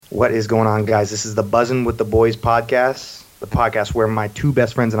What is going on, guys? This is the Buzzin' with the Boys podcast, the podcast where my two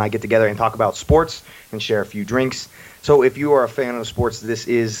best friends and I get together and talk about sports and share a few drinks. So if you are a fan of sports, this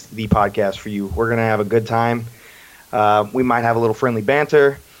is the podcast for you. We're going to have a good time. We might have a little friendly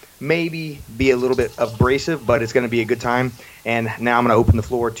banter, maybe be a little bit abrasive, but it's going to be a good time. And now I'm going to open the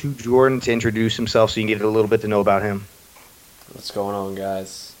floor to Jordan to introduce himself so you can get a little bit to know about him. What's going on,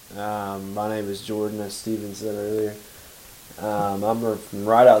 guys? My name is Jordan, as Steven said earlier. I'm from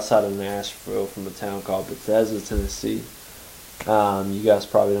right outside of Nashville, from a town called Bethesda, Tennessee. You guys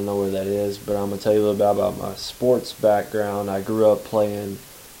probably don't know where that is, but I'm going to tell you a little bit about my sports background. I grew up playing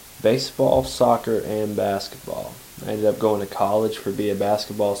baseball, soccer, and basketball. I ended up going to college to be a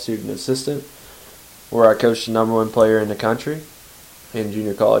basketball student assistant, where I coached the number one player in the country in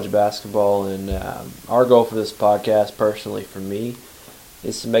junior college basketball. And our goal for this podcast, personally for me,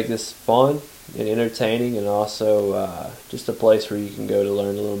 is to make this fun and entertaining, and also just a place where you can go to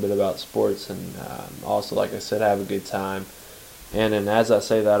learn a little bit about sports, and also, like I said, have a good time. And then as I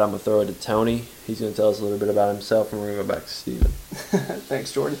say that, I'm going to throw it to Tony. He's going to tell us a little bit about himself, and we're going to go back to Steven.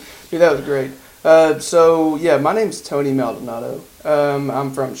 Thanks, Jordan. Dude, that was great. My name's Tony Maldonado.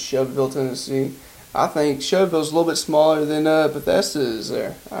 I'm from Shelbyville, Tennessee. I think Shelbyville's a little bit smaller than Bethesda is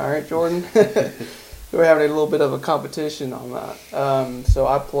there. All right, Jordan? We're having a little bit of a competition on that. So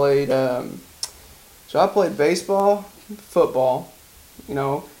I played baseball, football, and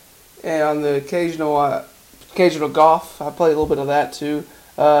on the occasional golf. I play a little bit of that too.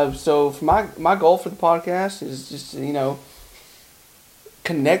 So for my goal for the podcast is just to,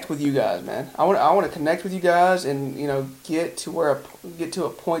 connect with you guys, man. I want to connect with you guys and get to a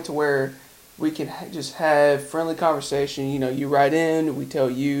point to where we can just have friendly conversation. You write in, we tell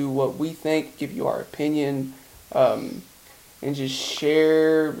you what we think, give you our opinion, and just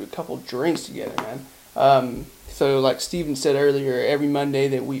share a couple drinks together, man. So like Steven said earlier, every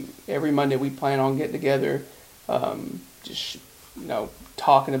Monday we plan on getting together, just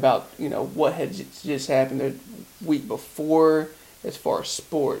talking about what had just happened the week before as far as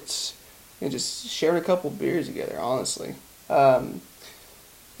sports, and just sharing a couple beers together, honestly. All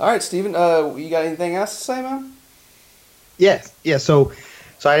right, Steven, you got anything else to say, man? Yeah. So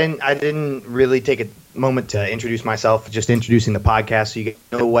I didn't really take a moment to introduce myself. Just introducing the podcast, so you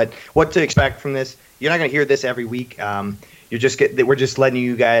know what to expect from this. You're not going to hear this every week. We're just letting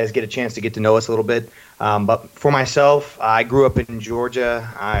you guys get a chance to get to know us a little bit. But for myself, I grew up in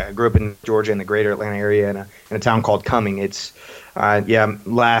Georgia. I grew up in Georgia in the greater Atlanta area in a town called Cumming. It's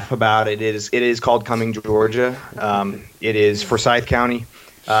laugh about it. It is called Cumming, Georgia. It is Forsyth County.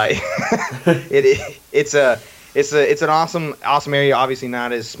 It's an awesome area. Obviously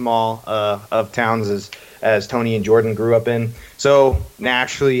not as small of towns as Tony and Jordan grew up in. So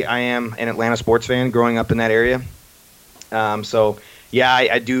naturally, I am an Atlanta sports fan growing up in that area.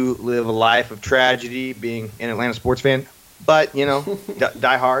 I do live a life of tragedy being an Atlanta sports fan, but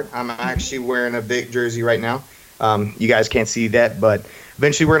die hard. I'm actually wearing a big jersey right now. You guys can't see that, but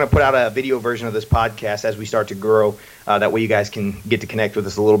eventually we're going to put out a video version of this podcast as we start to grow. That way you guys can get to connect with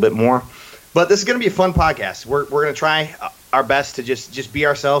us a little bit more. But this is going to be a fun podcast. We're going to try our best to just be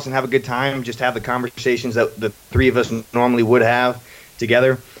ourselves and have a good time, just have the conversations that the three of us normally would have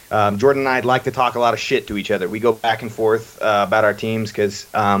together. Jordan and I'd like to talk a lot of shit to each other. We go back and forth about our teams because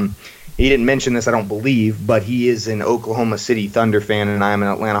he didn't mention this, I don't believe, but he is an Oklahoma City Thunder fan and I'm an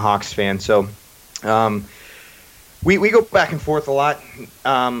Atlanta Hawks fan. So we go back and forth a lot.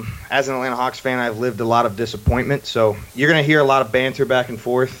 As an Atlanta Hawks fan, I've lived a lot of disappointment. So you're going to hear a lot of banter back and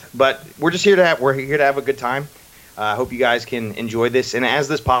forth. But we're here to have a good time. I hope you guys can enjoy this. And as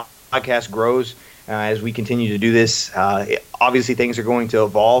this podcast grows, as we continue to do this, obviously things are going to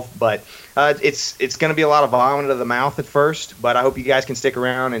evolve, but it's going to be a lot of vomit of the mouth at first. But I hope you guys can stick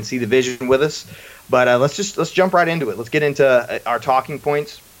around and see the vision with us. But let's jump right into it. Let's get into our talking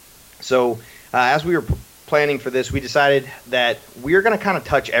points. So as we were planning for this, we decided that we're going to kind of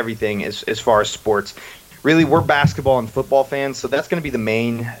touch everything as far as sports. Really, we're basketball and football fans, so that's going to be the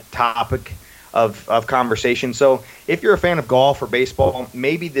main topic of conversation. So if you're a fan of golf or baseball,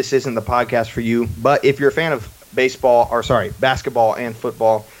 maybe this isn't the podcast for you. But if you're a fan of basketball and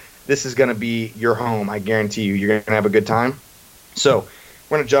football, this is going to be your home. I guarantee you, you're going to have a good time. So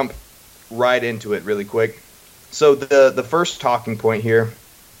we're going to jump right into it really quick. So the first talking point here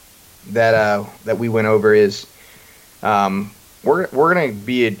that we went over is we're going to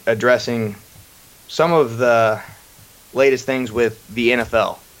be addressing some of the latest things with the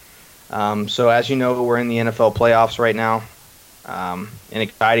NFL. So as you know, we're in the NFL playoffs right now, an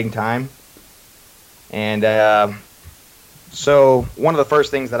exciting time. And so one of the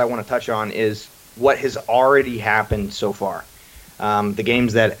first things that I want to touch on is what has already happened so far. The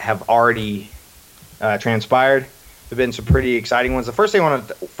games that have already transpired have been some pretty exciting ones. The first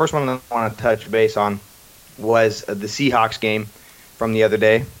one I want to touch base on was the Seahawks game from the other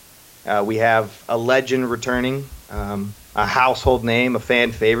day. We have a legend returning, a household name, a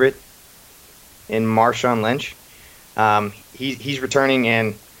fan favorite in Marshawn Lynch. He's returning,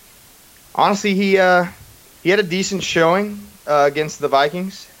 and honestly, he had a decent showing against the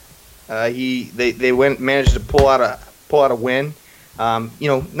Vikings. They managed to pull out a win.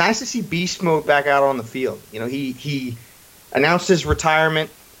 Nice to see Beast Mode back out on the field. He announced his retirement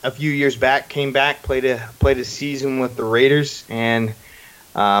a few years back, came back, played a season with the Raiders, and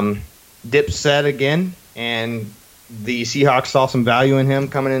dipped set again. And the Seahawks saw some value in him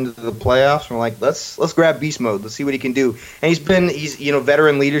coming into the playoffs. We're like, let's grab Beast Mode. Let's see what he can do. And he's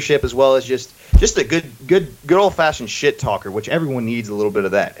veteran leadership as well as just a good old fashioned shit talker, which everyone needs a little bit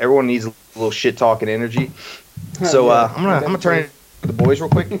of that. Everyone needs a little shit talking energy. So I'm gonna turn it to the boys real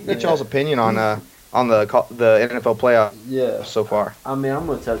quick. Get y'all's opinion on the NFL playoffs so far. I mean, I'm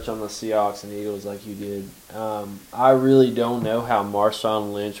gonna touch on the Seahawks and Eagles like you did. I really don't know how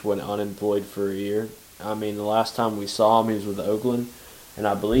Marshawn Lynch went unemployed for a year. I mean, the last time we saw him, he was with Oakland, and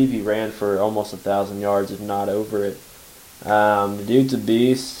I believe he ran for almost 1,000 yards, if not over it. The dude's a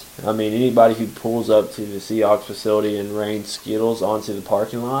beast. I mean, anybody who pulls up to the Seahawks facility and rains Skittles onto the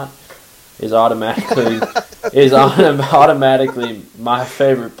parking lot is automatically my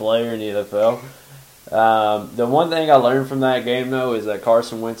favorite player in the NFL. The one thing I learned from that game, though, is that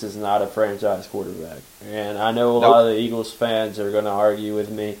Carson Wentz is not a franchise quarterback. And I know a lot of the Eagles fans are going to argue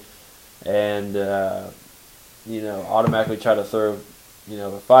with me and, automatically try to throw,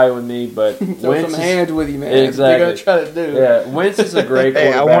 a fight with me. But throw Wentz some hands with you, man. Exactly. That's what you're going to try to do. Yeah, Wentz is a great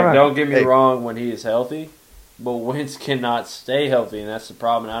quarterback. Don't get me wrong when he is healthy. But Wentz cannot stay healthy, and that's the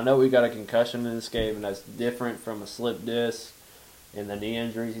problem. And I know we got a concussion in this game, and that's different from a slip disc and the knee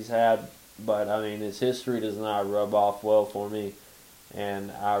injuries he's had. But, I mean, his history does not rub off well for me.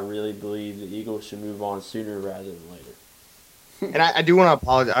 And I really believe the Eagles should move on sooner rather than later. And I do want to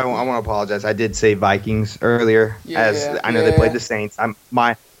apologize. I want to apologize. I did say Vikings earlier, I know they played the Saints.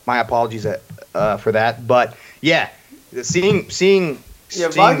 My apologies for that. But yeah, seeing Vikings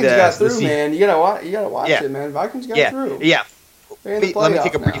got through, man. You gotta watch it, man. Vikings got through. Yeah. Let me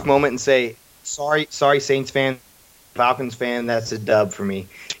take a brief moment and say sorry, Saints fan, Falcons fan. That's a dub for me.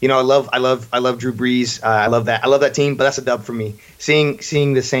 I love Drew Brees. I love that team, but that's a dub for me.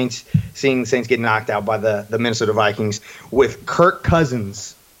 Seeing the Saints get knocked out by the Minnesota Vikings with Kirk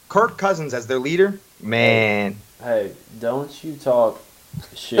Cousins as their leader, man. Hey, don't you talk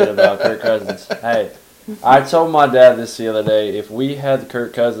shit about Kirk Cousins. Hey, I told my dad this the other day. If we had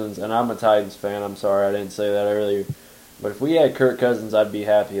Kirk Cousins, and I'm a Titans fan, I'm sorry I didn't say that earlier, but if we had Kirk Cousins, I'd be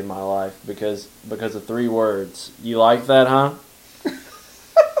happy in my life because of 3 words. You like that, huh?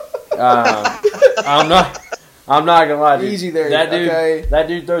 I'm not gonna lie, dude. Easy there. That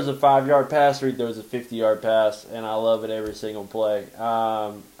dude throws a 5-yard pass or he throws a 50-yard pass, and I love it every single play.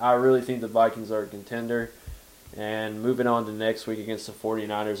 I really think the Vikings are a contender, and moving on to next week against the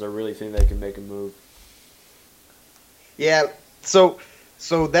 49ers, I really think they can make a move. Yeah. So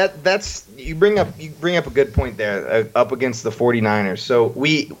that's you bring up a good point there up against the 49ers. So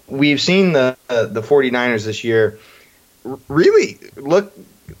we've seen the 49ers this year really look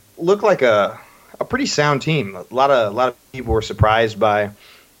like a pretty sound team. A lot of people were surprised by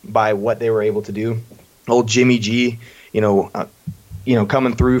what they were able to do. Old Jimmy G,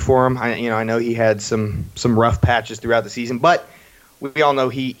 coming through for him. I know he had some rough patches throughout the season, but we all know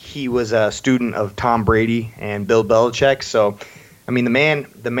he was a student of Tom Brady and Bill Belichick. So, I mean, the man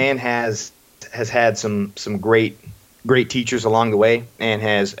has had some great teachers along the way and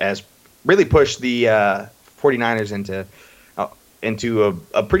has really pushed the 49ers into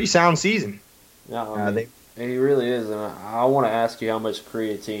a pretty sound season. Yeah, he really is. And I want to ask you how much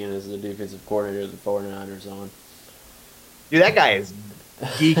creatine is the defensive coordinator of the 49ers on? Dude, that guy is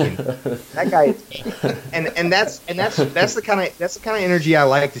geeking. That guy is geeking. And that's the kind of energy I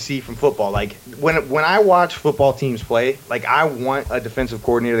like to see from football. Like when I watch football teams play, like I want a defensive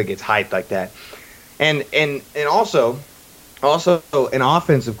coordinator that gets hyped like that. And also an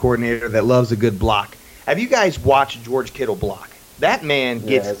offensive coordinator that loves a good block. Have you guys watched George Kittle block? That man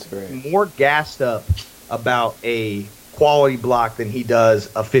gets more gassed up about a quality block than he does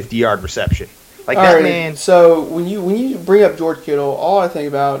a 50-yard reception. Like all that right, man. So when you bring up George Kittle, all I think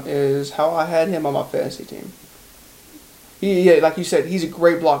about is how I had him on my fantasy team. Like you said, he's a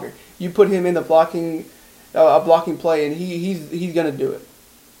great blocker. You put him in the blocking play, and he's gonna do it.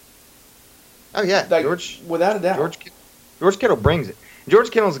 Oh yeah, like, without a doubt. George Kittle brings it. George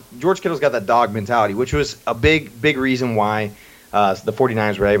Kittle's got that dog mentality, which was a big reason why the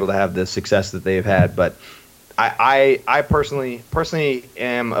 49ers were able to have the success that they've had. But I personally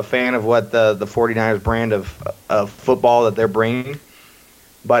am a fan of what the 49ers brand of football that they're bringing.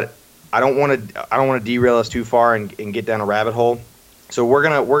 But I don't want to derail us too far and get down a rabbit hole. So we're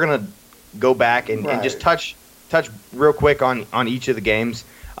gonna go back and just touch real quick on each of the games.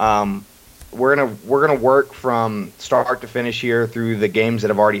 We're gonna work from start to finish here through the games that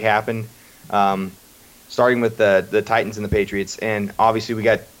have already happened. Starting with the Titans and the Patriots, and obviously we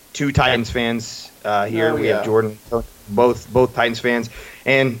got two Titans fans here. We have Jordan, both Titans fans,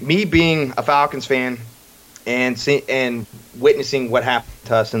 and me being a Falcons fan and witnessing what happened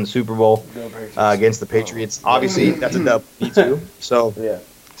to us in the Super Bowl against the Patriots. Obviously, that's a dub. Me too. So Yeah.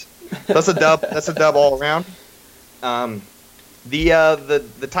 that's a dub. That's a dub all around.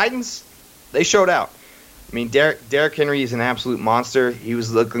 The Titans, they showed out. I mean, Derrick Henry is an absolute monster. He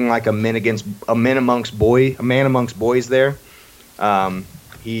was looking like a man amongst boys there.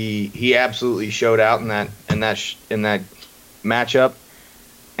 He absolutely showed out in that matchup.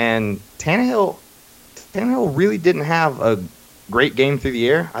 And Tannehill really didn't have a great game through the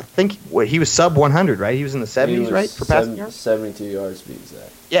air. I think he was sub 100, right? He was in the 70s, right, for passing yards? 72 yards to be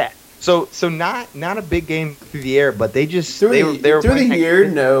exact. Yeah. So not a big game through the air, but they just through they were through the year.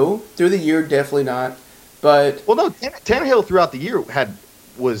 No, through the year, definitely not. But no, Tannehill throughout the year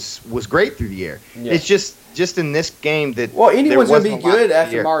was great through the air. Yeah. It's just in this game that anyone's gonna be good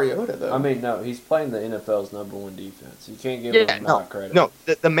after year. Mariota, though. I mean, no, he's playing the NFL's #1 defense. You can't give him credit. No,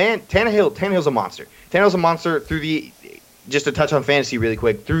 the man Tannehill's a monster. Tannehill's a monster through the. Just to touch on fantasy really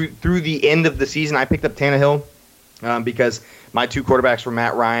quick, through the end of the season, I picked up Tannehill because my two quarterbacks were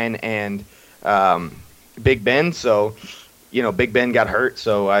Matt Ryan and Big Ben. So, Big Ben got hurt,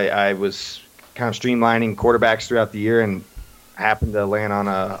 so I was kind of streamlining quarterbacks throughout the year and happened to land on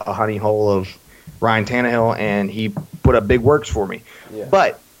a honey hole of Ryan Tannehill, and he put up big works for me. Yeah.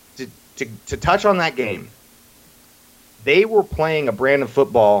 But to touch on that game, they were playing a brand of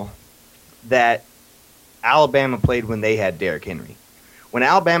football that Alabama played when they had Derrick Henry. When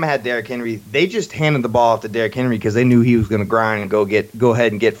Alabama had Derrick Henry, they just handed the ball off to Derrick Henry because they knew he was going to grind and go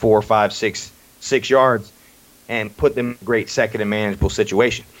ahead and get 4, 5, 6 yards and put them in a great second and manageable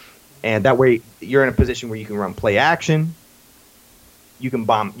situation. And that way, you're in a position where you can run play action. You can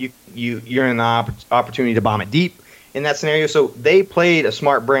bomb. You're in the opportunity to bomb it deep in that scenario. So they played a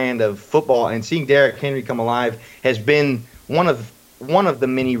smart brand of football, and seeing Derrick Henry come alive has been one of the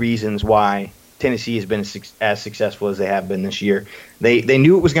many reasons why Tennessee has been as successful as they have been this year. They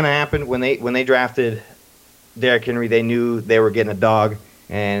knew it was going to happen when they drafted Derrick Henry. They knew they were getting a dog,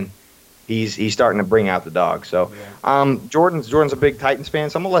 and he's starting to bring out the dog. So, Jordan's a big Titans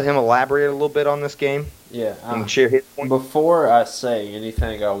fan, so I'm gonna let him elaborate a little bit on this game. Yeah, and share his point. Before I say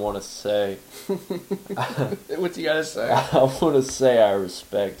anything I want to say, what you gotta say? I want to say I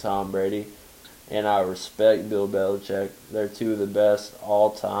respect Tom Brady, and I respect Bill Belichick. They're two of the best all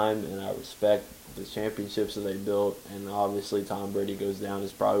time, and I respect the championships that they built. And obviously, Tom Brady goes down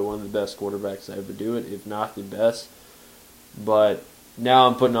as probably one of the best quarterbacks to ever do it, if not the best. But now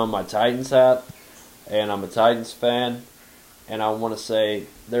I'm putting on my Titans hat, and I'm a Titans fan, and I want to say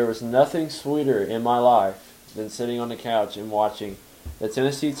there was nothing sweeter in my life than sitting on the couch and watching the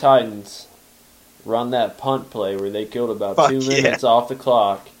Tennessee Titans run that punt play where they killed about 2 minutes off the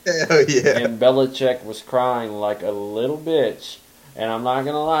clock. Hell yeah. And Belichick was crying like a little bitch. And I'm not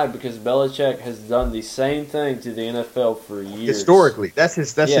going to lie, because Belichick has done the same thing to the NFL for years. Historically. That's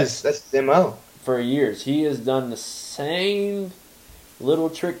his MO. For years. He has done the same little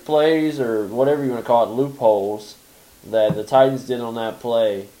trick plays, or whatever you want to call it, loopholes, that the Titans did on that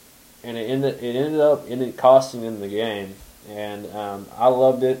play. And it ended up costing them the game. And I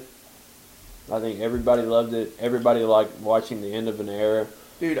loved it. I think everybody loved it. Everybody liked watching the end of an era.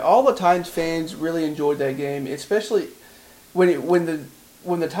 Dude, all the Titans fans really enjoyed that game, especially when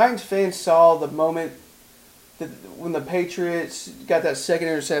the Titans fans saw the moment that when the Patriots got that second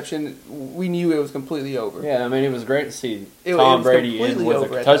interception, we knew it was completely over. Yeah, I mean, it was great to see Tom Brady end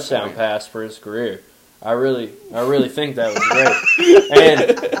with a touchdown pass for his career. I really think that was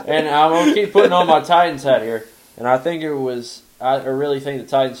great. and I'm gonna keep putting on my Titans hat here. And I really think the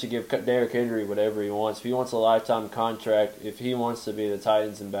Titans should give Derrick Henry whatever he wants. If he wants a lifetime contract, if he wants to be the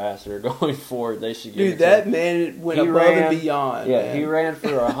Titans ambassador going forward, they should give it to him. Dude, that man went above and beyond. Yeah, man. he ran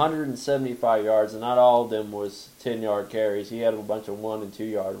for 175 yards, and not all of them was 10-yard carries. He had a bunch of 1- and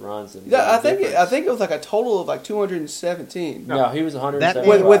 2-yard runs. And I think it was like a total of like 217. No, he was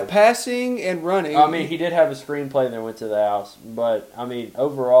 175. With passing and running. I mean, he did have a screenplay that went to the house, but I mean,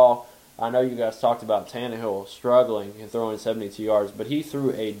 overall, I know you guys talked about Tannehill struggling and throwing 72 yards, but he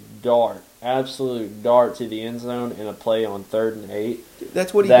threw a dart absolute dart to the end zone in a play on 3rd and 8.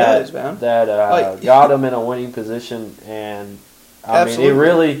 That's what he does, man. That Like- got him in a winning position, and I mean,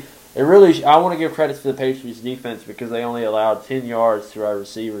 Absolutely. it really. I want to give credit to the Patriots defense because they only allowed 10 yards to our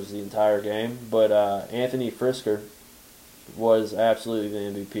receivers the entire game. But Anthony Frisker was absolutely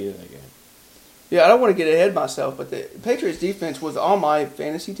the MVP of that game. Yeah, I don't want to get ahead of myself, but the Patriots defense was on my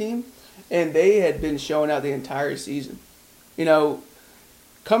fantasy team, and they had been showing out the entire season. You know,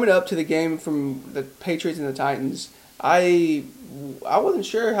 coming up to the game from the Patriots and the Titans, I wasn't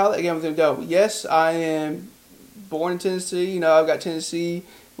sure how that game was going to go. Yes, I am born in Tennessee. You know, I've got Tennessee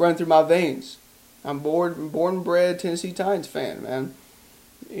running through my veins. I'm born and bred Tennessee Titans fan, man.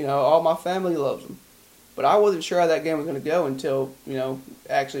 You know, all my family loves them. But I wasn't sure how that game was going to go until, you know,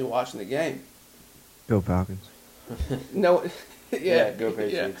 actually watching the game. Go Falcons. No, Yeah, go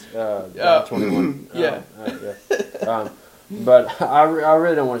Patriots. Yeah. Down 21. Yeah. But I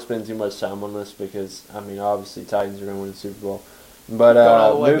really don't want to spend too much time on this because, I mean, obviously Titans are going to win the Super Bowl. But Going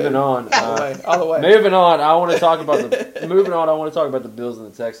all the way, moving baby. on. All the way. Moving on, I want to talk about the Bills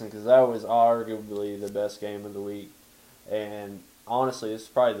and the Texans because that was arguably the best game of the week. And honestly, it's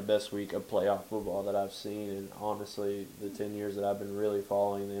probably the best week of playoff football that I've seen in, honestly, the 10 years that I've been really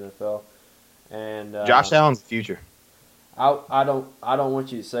following the NFL. And Josh Allen's the future. I don't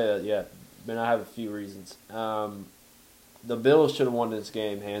want you to say that yet, but I have a few reasons. The Bills should have won this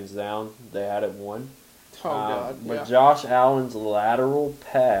game hands down. They had it won. Oh, God. But Yeah. Josh Allen's lateral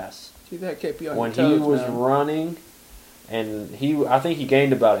pass See, that kept you on when your toes, he was man. running, and I think he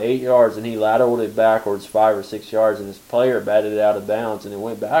gained about 8 yards, and he lateraled it backwards 5 or 6 yards, and his player batted it out of bounds, and it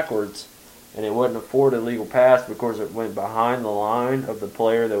went backwards, and it wasn't a forward illegal pass because it went behind the line of the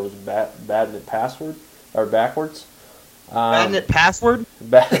player that was batting it backwards. Batting it password?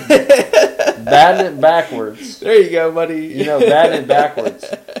 Batting it backwards. There you go, buddy. You know, batting it backwards.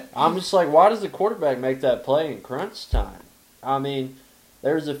 I'm just like, why does the quarterback make that play in crunch time? I mean,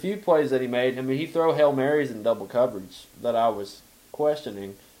 there's a few plays that he made. I mean, he threw Hail Marys in double coverage that I was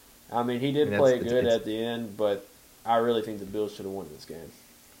questioning. I mean, he did play good at the end, but I really think the Bills should have won this game.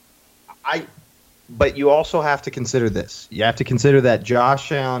 But you also have to consider this. You have to consider that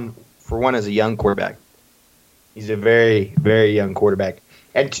Josh Allen, for one, is a young quarterback. He's a very, very young quarterback.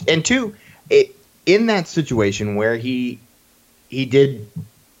 And two, in that situation where he did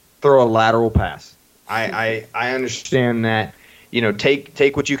throw a lateral pass, I understand that, you know,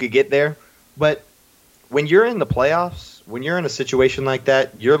 take what you could get there. But when you're in the playoffs, when you're in a situation like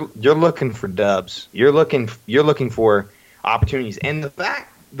that, you're looking for dubs. You're looking for opportunities. And the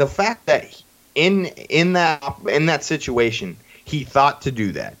fact that in that situation he thought to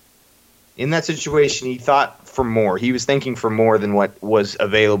do that. In that situation, he thought for more. He was thinking for more than what was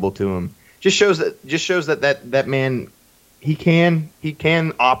available to him. Just shows that man, he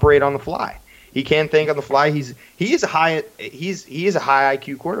can operate on the fly. He can think on the fly. He is a high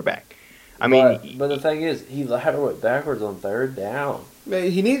IQ quarterback. I mean, but the thing is, he lateraled it backwards on 3rd down. Man,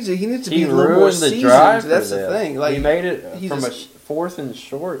 he needs to be a He little more ruined the seasoned. drive. That's for the them. thing. Like he made it he from just- a 4th and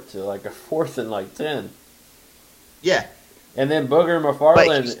short to like a 4th and like 10. yeah. And then Booger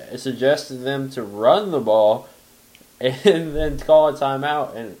McFarland suggested them to run the ball and then call a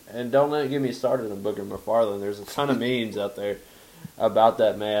timeout. And don't get me started on Booger McFarland. There's a ton of memes out there about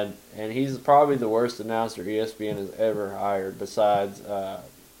that man. And he's probably the worst announcer ESPN has ever hired besides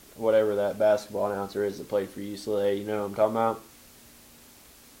whatever that basketball announcer is that played for UCLA. You know what I'm talking about?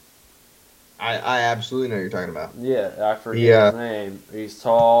 I absolutely know what you're talking about. Yeah, I forget his name. He's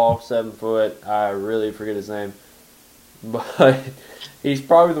tall, 7 foot. I really forget his name. But he's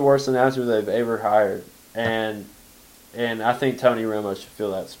probably the worst announcer they've ever hired. And I think Tony Romo should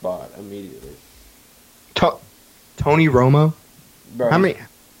fill that spot immediately. Tony Romo? Bro, How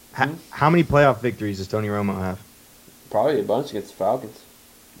many playoff victories does Tony Romo have? Probably a bunch against the Falcons.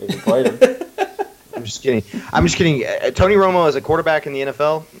 If he played him. I'm just kidding. Tony Romo as a quarterback in the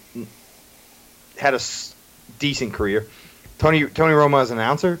NFL had a decent career. Tony Romo as an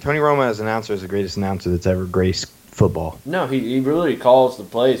announcer? Tony Romo as an announcer is the greatest announcer that's ever graced football. No, he really calls the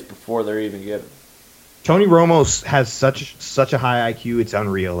plays before they're even given. Tony Romo has such a high IQ, it's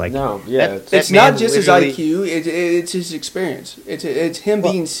unreal. Like no, yeah, it's not just his IQ; it's his experience. It's him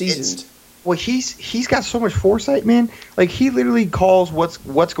being seasoned. Well, he's got so much foresight, man. Like he literally calls what's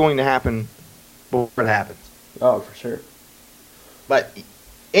going to happen before it happens. Oh, for sure. But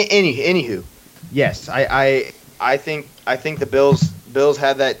anywho, yes, I think the Bills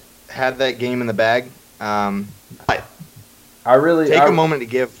had that game in the bag. But I really take a moment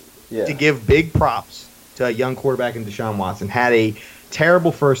to give big props to a young quarterback in Deshaun Watson. Had a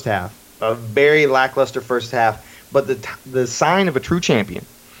terrible first half, a very lackluster first half, but the sign of a true champion.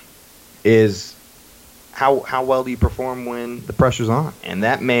 is how well do you perform when the pressure's on? And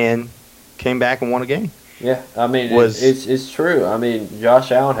that man came back and won a game. Yeah, I mean, it's true. I mean,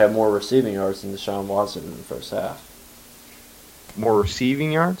 Josh Allen had more receiving yards than Deshaun Watson in the first half. More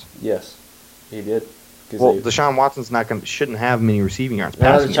receiving yards? Yes, he did. Well, Deshaun Watson's shouldn't have many receiving yards.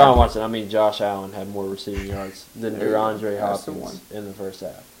 Not Deshaun Watson. I mean, Josh Allen had more receiving yards than DeAndre Hopkins in the first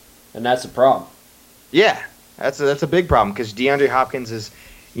half, and that's a problem. Yeah, that's a big problem because DeAndre Hopkins is,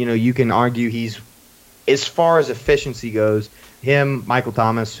 you can argue he's, as far as efficiency goes, him, Michael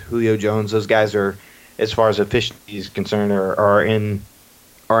Thomas, Julio Jones, those guys are, as far as efficiency is concerned, are in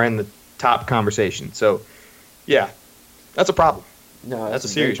the top conversation. So, yeah, that's a problem. No, that's a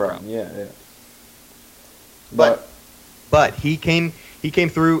serious problem. Yeah. But he came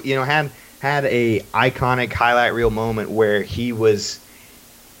through. Had a iconic highlight reel moment where he was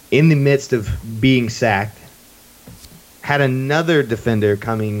in the midst of being sacked. Had another defender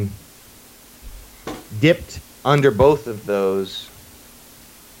coming, dipped under both of those,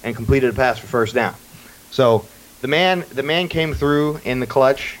 and completed a pass for first down. So the man came through in the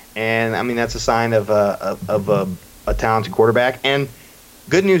clutch, and I mean that's a sign of a talented quarterback. And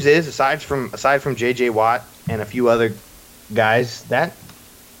good news is, aside from J.J. Watt and a few other guys, that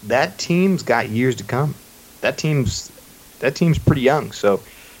team's got years to come. That team's pretty young, so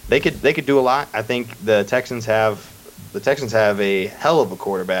they could do a lot. I think the Texans have a hell of a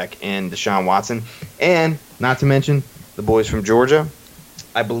quarterback in Deshaun Watson, and not to mention the boys from Georgia.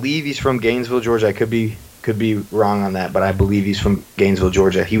 I believe he's from Gainesville, Georgia. I could be wrong on that, but I believe he's from Gainesville,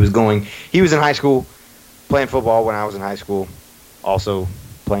 Georgia. He was in high school playing football when I was in high school, also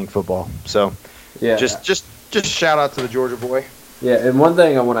playing football. So yeah, just shout out to the Georgia boy. Yeah, and one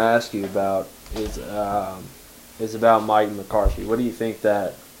thing I want to ask you about is about Mike McCarthy. What do you think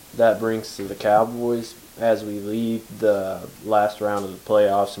that brings to the Cowboys as we leave the last round of the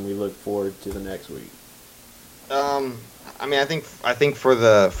playoffs and we look forward to the next week? I mean, I think for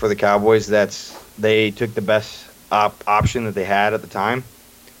the Cowboys, they took the best option that they had at the time.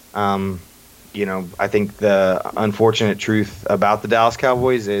 I think the unfortunate truth about the Dallas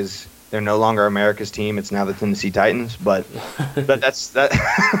Cowboys is they're no longer America's team. It's now the Tennessee Titans. But that's that.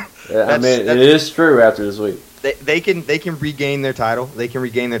 Yeah, I mean, it is true after this week. They can regain their title. They can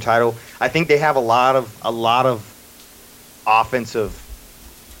regain their title. I think they have a lot of offensive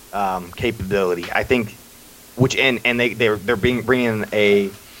capability. I think, they're bringing not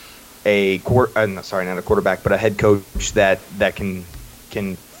a quarterback, but a head coach that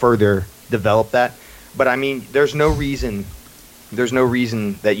can further develop that. But I mean, there's no reason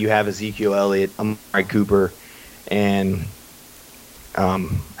that you have Ezekiel Elliott, Amari Cooper, and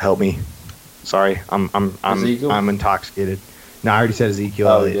help me. Sorry, I'm intoxicated. No, I already said Ezekiel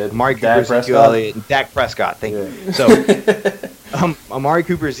Elliott. Amari Cooper, Ezekiel Elliott, and Dak Prescott. Thank you. So, Amari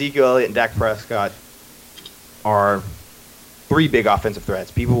Cooper, Ezekiel Elliott, and Dak Prescott are three big offensive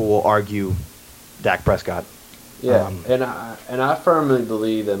threats. People will argue Dak Prescott. Yeah, and I firmly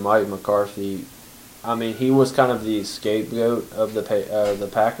believe that Mike McCarthy, I mean, he was kind of the scapegoat of the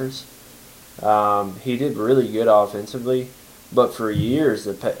Packers. He did really good offensively, but for years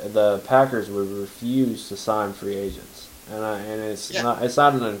the Packers would refuse to sign free agents, and it's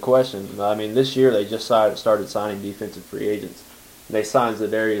not an unquestioned. I mean, this year they just started signing defensive free agents. They signed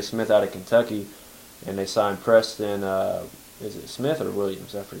Zadarius Smith out of Kentucky, and they signed Preston. Is it Smith or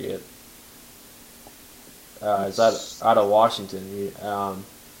Williams? I forget. It's out of Washington.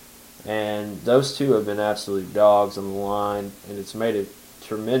 And those two have been absolute dogs on the line, and it's made a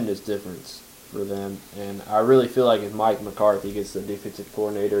tremendous difference for them. And I really feel like if Mike McCarthy gets the defensive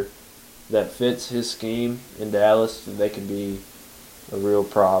coordinator that fits his scheme in Dallas, they could be a real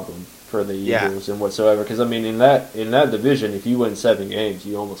problem for the Eagles and whatsoever. Because I mean, in that division, if you win 7 games,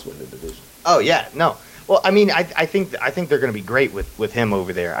 you almost win the division. Oh yeah, no. Well, I mean, I think they're going to be great with him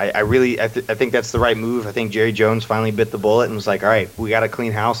over there. I think that's the right move. I think Jerry Jones finally bit the bullet and was like, all right, we got to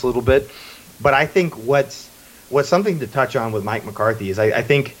clean house a little bit. But I think what's something to touch on with Mike McCarthy is I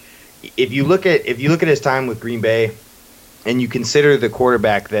think if you look at his time with Green Bay and you consider the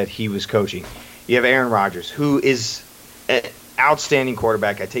quarterback that he was coaching, you have Aaron Rodgers, who is an outstanding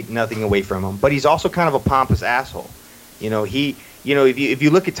quarterback. I take nothing away from him, but he's also kind of a pompous asshole. If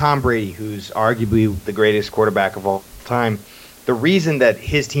you look at Tom Brady, who's arguably the greatest quarterback of all time, the reason that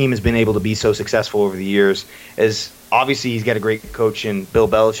his team has been able to be so successful over the years is obviously he's got a great coach in Bill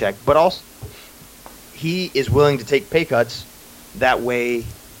Belichick, but also he is willing to take pay cuts. That way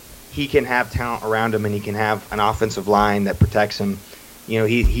he can have talent around him and he can have an offensive line that protects him.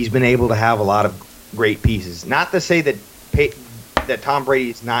 He's been able to have a lot of great pieces. Not to say that Tom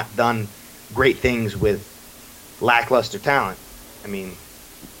Brady's not done great things with lackluster talent. I mean,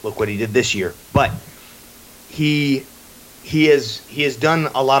 look what he did this year. But he has done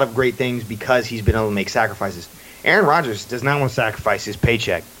a lot of great things because he's been able to make sacrifices. Aaron Rodgers does not want to sacrifice his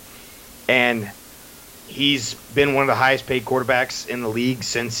paycheck, and he's been one of the highest paid quarterbacks in the league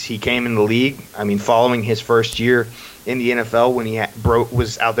since he came in the league. I mean, following his first year in the NFL when he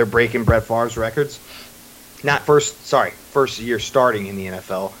was out there breaking Brett Favre's records. First year starting in the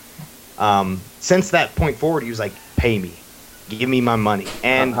NFL. Since that point forward, he was like, "Pay me, give me my money."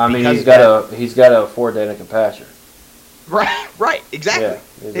 And I mean, he's got to afford Danica Patrick. Right, exactly,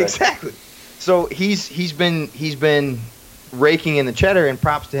 yeah, exactly. So he's been raking in the cheddar, and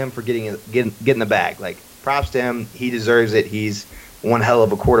props to him for getting the bag. Like, props to him, he deserves it. He's one hell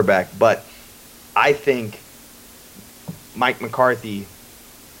of a quarterback. But I think Mike McCarthy,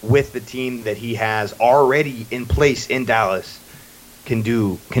 with the team that he has already in place in Dallas, can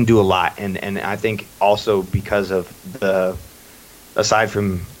do a lot. And I think also because of aside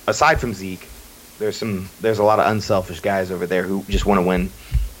from Zeke, there's a lot of unselfish guys over there who just want to win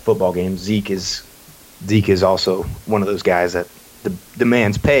football games. Zeke is also one of those guys that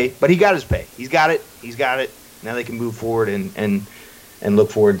demands pay, but he got his pay. He's got it. Now they can move forward and look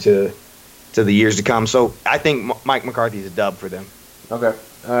forward to the years to come. So I think Mike McCarthy's a dub for them. Okay.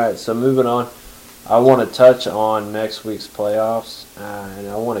 All right. So moving on, I want to touch on next week's playoffs, and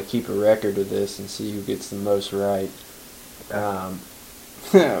I want to keep a record of this and see who gets the most right.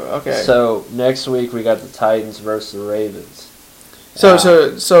 Okay. So next week we got the Titans versus the Ravens.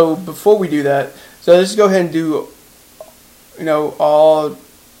 So before we do that, so let's go ahead and do, all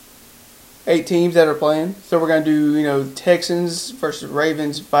 8 teams that are playing. So we're going to do, Texans versus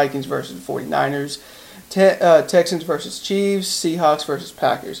Ravens, Vikings versus 49ers, Texans versus Chiefs, Seahawks versus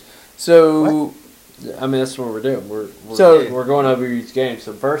Packers. So, what? I mean, that's what we're doing. We're going over each game.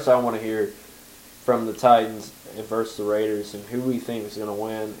 So first I want to hear from the Titans versus the Raiders and who we think is going to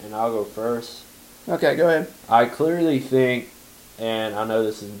win, and I'll go first. Okay, go ahead. I clearly think, and I know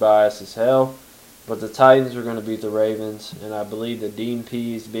this is biased as hell, but the Titans are going to beat the Ravens, and I believe that Dean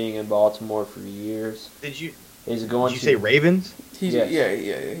Pease, being in Baltimore for years, Did you say Ravens? Yes. Yeah,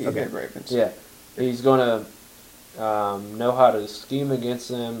 he okay. said Ravens. Yeah, he's going to know how to scheme against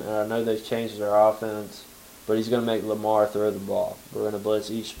them, and I know they've changed their offense, but he's going to make Lamar throw the ball. We're going to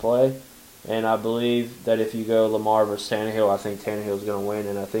blitz each play, and I believe that if you go Lamar versus Tannehill, I think Tannehill's going to win,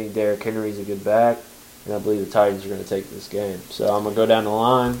 and I think Derrick Henry's a good back, and I believe the Titans are going to take this game. So I'm going to go down the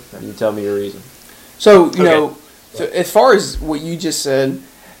line, and you tell me your reason. So, so as far as what you just said,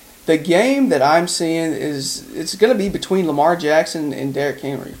 the game that I'm seeing it's going to be between Lamar Jackson and Derrick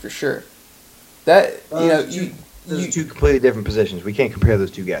Henry for sure. That those are two completely different positions. We can't compare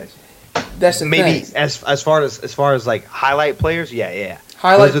those two guys. That's the maybe thing. as far as like highlight players, yeah.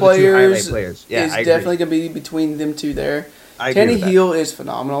 Highlight players Yeah, is definitely going to be between them two there. Tannehill is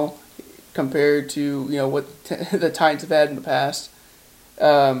phenomenal compared to what the Titans have had in the past.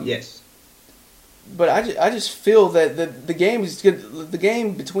 Yes. But I just feel that the game is good. The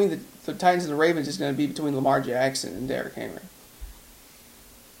game between the Titans and the Ravens is going to be between Lamar Jackson and Derrick Henry.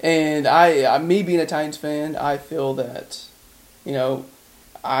 And me being a Titans fan, I feel that, the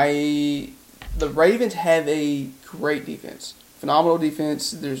Ravens have a great defense, phenomenal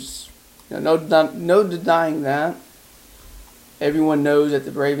defense. There's no denying that. Everyone knows that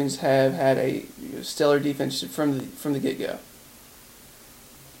the Ravens have had a stellar defense from the get-go.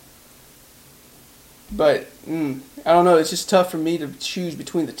 But I don't know. It's just tough for me to choose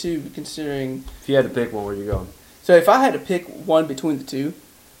between the two, considering. If you had to pick one, where you going? So if I had to pick one between the two,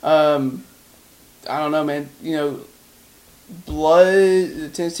 I don't know, man. The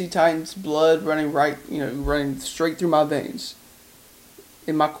Tennessee Titans blood running running straight through my veins,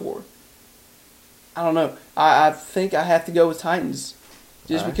 in my core. I don't know. I think I have to go with Titans,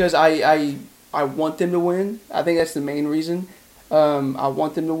 just because I want them to win. I think that's the main reason. I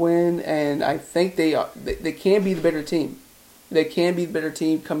want them to win, and I think they can be the better team. They can be the better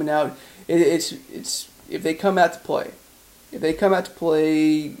team coming out. It's if they come out to play. If they come out to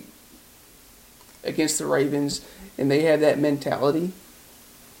play against the Ravens and they have that mentality,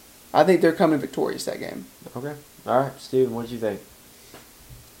 I think they're coming victorious that game. Okay. All right, Steven, what do you think?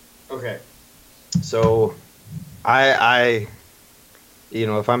 Okay. So, I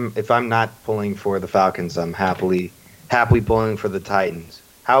if I'm not pulling for the Falcons, I'm happily pulling for the Titans.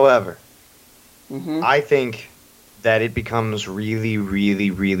 However, I think that it becomes really,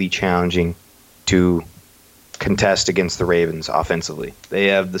 really, really challenging to contest against the Ravens offensively. They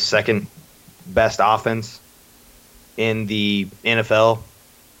have the second best offense in the NFL,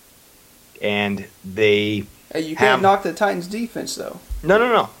 and they you can't knock the Titans' defense though.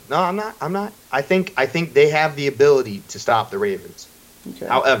 No, I'm not. I think they have the ability to stop the Ravens. Okay.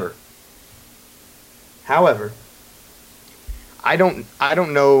 However, I don't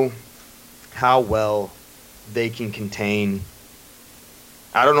know how well they can contain.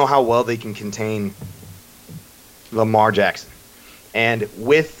 I don't know how well they can contain Lamar Jackson, and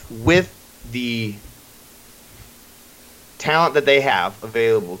with the talent that they have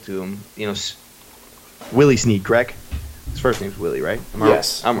available to them, Willie Snead, correct? His first name's Willie, right?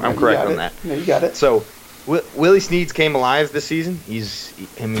 Yes. I'm correct on that. No, you got it. So Willie Snead's came alive this season. He's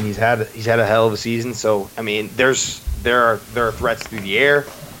had a hell of a season. So there are threats through the air,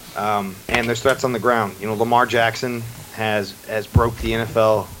 and there's threats on the ground. Lamar Jackson has broke the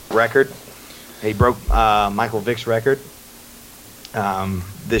NFL record. He broke Michael Vick's record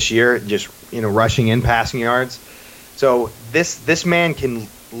this year, just rushing and passing yards. So this man can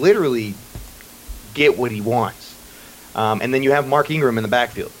literally get what he wants. And then you have Mark Ingram in the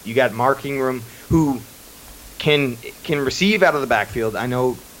backfield. You got Mark Ingram who can receive out of the backfield. I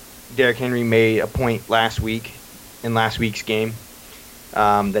know Derrick Henry made a point in last week's game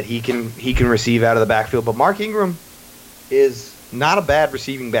that he can receive out of the backfield. But Mark Ingram is not a bad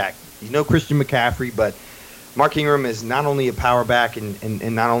receiving back. He's no Christian McCaffrey, but Mark Ingram is not only a power back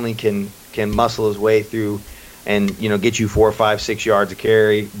and not only can muscle his way through and get you 4, 5, 6 yards of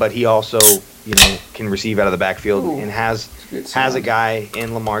carry, but he also can receive out of the backfield. Ooh, and has a guy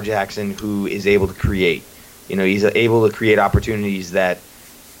in Lamar Jackson who is able to create. He's able to create opportunities that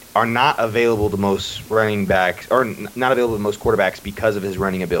are not available to most running backs or not available to most quarterbacks because of his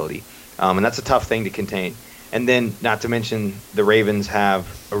running ability, and that's a tough thing to contain. And then, not to mention, the Ravens have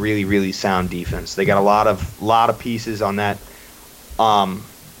a really, really sound defense. They got a lot of pieces on that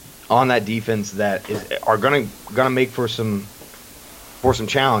defense that are gonna make for some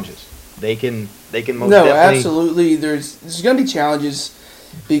challenges. They can most definitely. Absolutely. There's gonna be challenges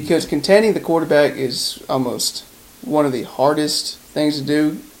because containing the quarterback is almost one of the hardest things to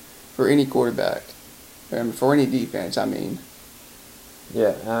do for any quarterback, for any defense.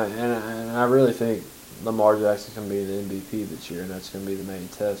 Yeah, and I really think Lamar Jackson's going to be the MVP this year, and that's going to be the main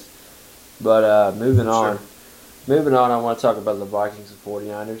test. But moving on, I want to talk about the Vikings and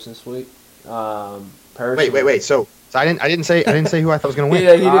 49ers this week. Wait. So I didn't say who I thought was going to win.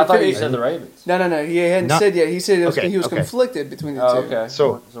 Yeah, I thought you said the Ravens. No. He hadn't said yet. He said he was conflicted between the two. Okay.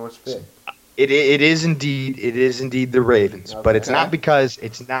 So what's your pick? It is indeed the Ravens, but it's not because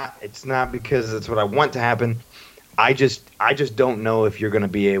it's what I want to happen. I just don't know if you're going to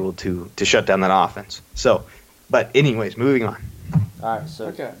be able to shut down that offense. So, but anyways, moving on. All right, so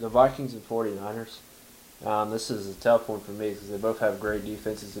the Vikings and 49ers. This is a tough one for me because they both have great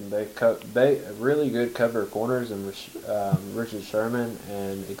defenses and really good cover corners and Richard Sherman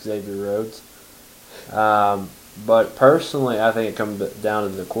and Xavier Rhodes. But personally, I think it comes down to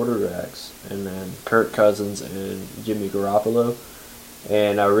the quarterbacks and then Kirk Cousins and Jimmy Garoppolo.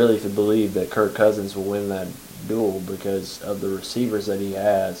 And I really believe that Kirk Cousins will win that duel because of the receivers that he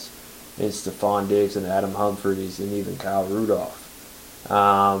has in Stephon Diggs and Adam Humphries and even Kyle Rudolph.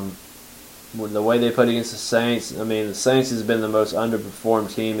 The way they put against the Saints, the Saints has been the most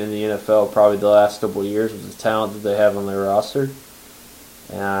underperformed team in the NFL probably the last couple of years with the talent that they have on their roster.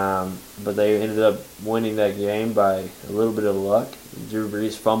 But they ended up winning that game by a little bit of luck. Drew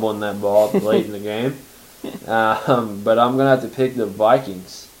Brees fumbling that ball late in the game. But I'm going to have to pick the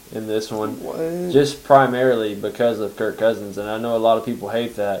Vikings in this one, just primarily because of Kirk Cousins. And I know a lot of people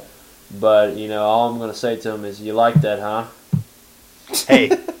hate that, but, all I'm going to say to them is, you like that, huh?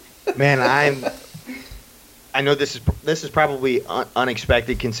 Hey, man, I know this is probably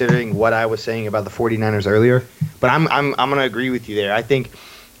unexpected considering what I was saying about the 49ers earlier, but I'm going to agree with you there. I think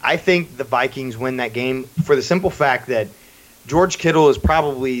the Vikings win that game for the simple fact that George Kittle is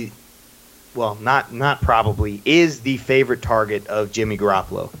probably, well, not probably, is the favorite target of Jimmy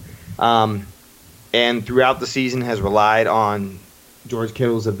Garoppolo. And throughout the season has relied on George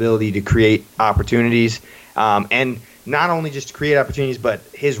Kittle's ability to create opportunities, and not only just to create opportunities, but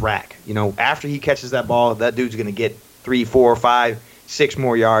his rack. After he catches that ball, that dude's going to get 3, 4, 5, 6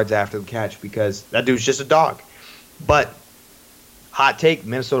 more yards after the catch because that dude's just a dog. But hot take,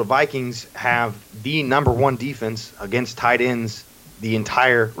 Minnesota Vikings have the number one defense against tight ends the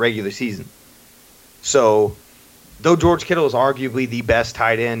entire regular season. So, though George Kittle is arguably the best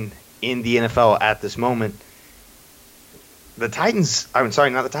tight end in the NFL at this moment, the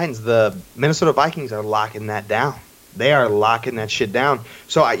Minnesota Vikings are locking that down. They are locking that shit down.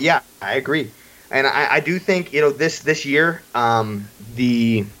 So, I agree. And I do think, this year,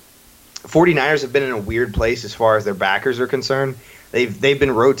 the 49ers have been in a weird place as far as their backers are concerned. They've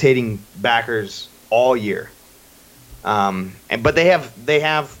been rotating backers all year. But they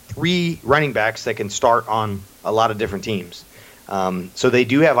have 3 running backs that can start on a lot of different teams. So they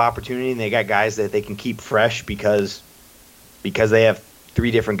do have opportunity, and they got guys that they can keep fresh because they have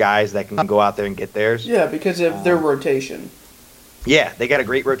 3 different guys that can go out there and get theirs. Yeah, because of their rotation. Yeah, they got a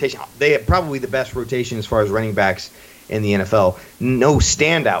great rotation. They have probably the best rotation as far as running backs in the NFL. No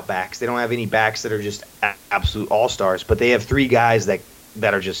standout backs. They don't have any backs that are just absolute all-stars, but they have 3 guys that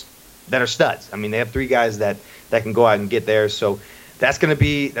are studs. I mean, they have 3 guys that can go out and get theirs. So that's going to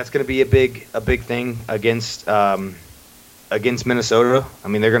be a big thing against Minnesota. I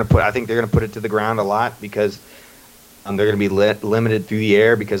mean, I think they're going to put it to the ground a lot because they're going to be limited through the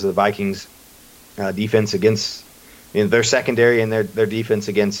air because of the Vikings' defense against their secondary and their defense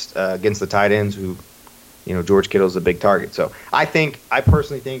against the tight ends who, George Kittle's a big target. So I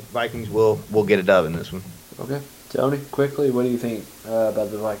personally think Vikings will get a dub in this one. Okay. Tony, quickly, what do you think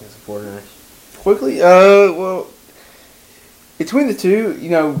about the Vikings and 49ers? Quickly, well, between the two,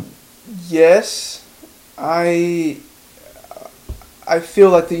 yes, I feel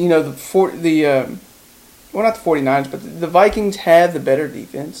like well, not the 49ers, but the Vikings have the better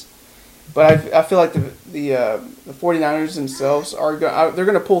defense. But I feel like the 49ers themselves they're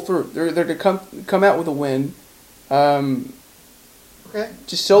going to pull through. They're going to come out with a win. Okay.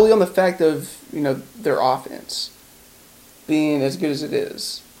 Just solely on the fact of their offense being as good as it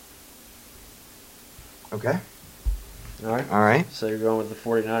is. Okay. All right. All right. So you're going with the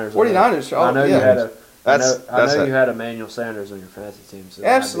 49ers. 49ers. I know yeah. you had Emmanuel Sanders on your fantasy team. So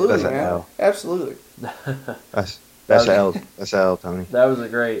Absolutely, That's man. L. Absolutely. That's a L. That's a L, Tony. That was a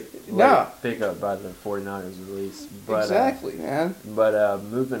great Yeah. pickup by the 49ers at least. But, Exactly, man. But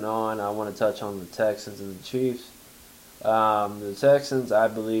moving on, I want to touch on the Texans and the Chiefs. The Texans, I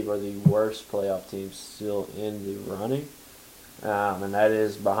believe, are the worst playoff team still in the running. And that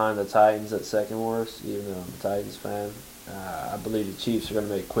is behind the Titans at second worst, even though I'm a Titans fan. I believe the Chiefs are going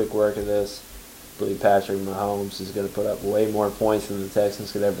to make quick work of this. I believe Patrick Mahomes is going to put up way more points than the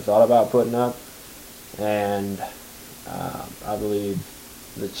Texans could ever thought about putting up. And I believe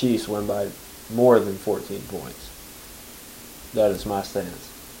the Chiefs win by more than 14 points. That is my stance.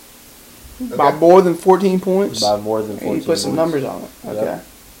 Okay. By more than 14 points? By more than 14 And you put some points. numbers on it. Okay. Yep.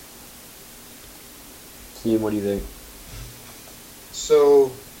 Steve, what do you think?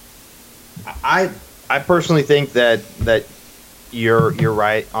 So, I personally think that you're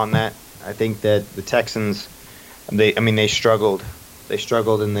right on that. I think that the Texans, they struggled. They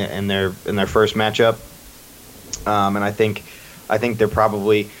struggled in their first matchup, and I think they're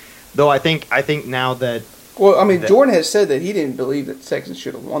probably, though I think now that. Well, I mean, Jordan has said that he didn't believe that the Texans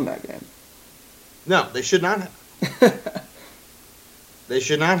should have won that game. No, they should not have. They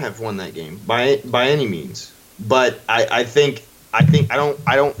should not have won that game by any means. But I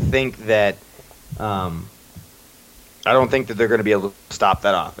don't think that they're going to be able to stop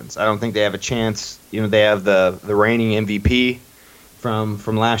that offense. I don't think they have a chance. They have the reigning MVP from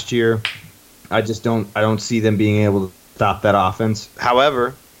last year. I don't see them being able to stop that offense.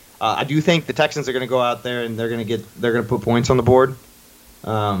 However, I do think the Texans are going to go out there and they're going to put points on the board.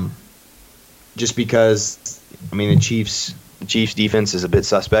 Just because, the Chiefs defense is a bit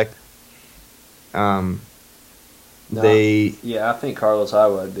suspect. I think Carlos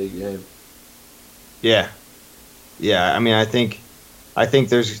Hyde had a big game. Yeah. I think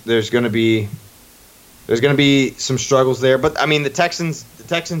there's going to be some struggles there, but the Texans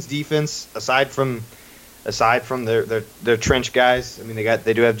defense aside from their trench guys,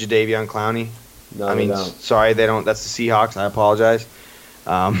 they do have Jadeveon Clowney. No, they don't. Sorry, they don't. That's the Seahawks. I apologize.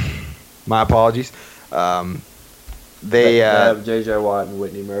 My apologies. They have J.J. Watt and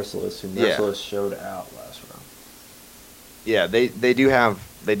Whitney Merciless, who Merciless showed out last round. Yeah, they do have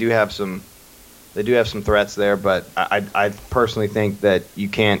some threats there, but I personally think that you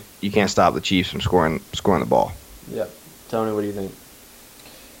can't stop the Chiefs from scoring the ball. Yeah, Tony, what do you think?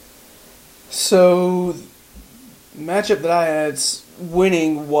 So, the matchup that I had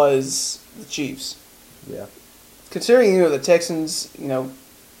winning was the Chiefs. Yeah. Considering the Texans, in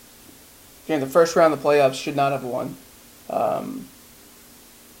the first round of the playoffs should not have won. I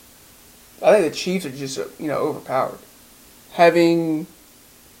think the Chiefs are just overpowered. Having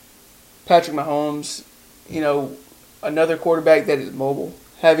Patrick Mahomes, another quarterback that is mobile,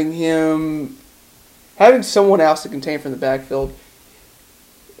 having someone else to contain from the backfield,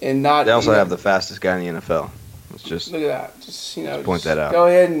 and not. They also have the fastest guy in the NFL. Let's just look at that. Just point that out. Go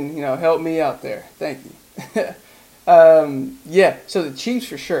ahead and help me out there. Thank you. Yeah. So the Chiefs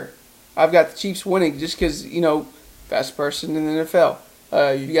for sure. I've got the Chiefs winning just because fastest person in the NFL.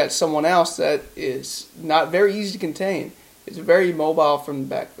 You got someone else that is not very easy to contain. It's very mobile from the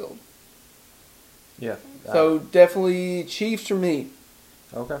backfield. Yeah. So definitely Chiefs for me.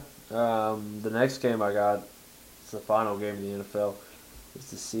 Okay. The next game I got It's the final game of the NFL.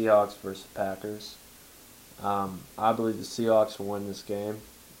 It's the Seahawks versus Packers. I believe the Seahawks will win this game,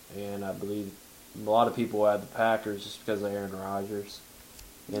 and I believe a lot of people had the Packers just because of Aaron Rodgers,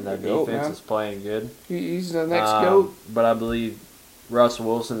 and their defense is playing good. He's the next GOAT. But I believe Russell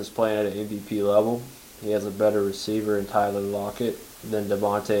Wilson is playing at an MVP level. He has a better receiver in Tyler Lockett than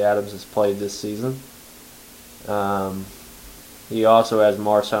Devontae Adams has played this season. He also has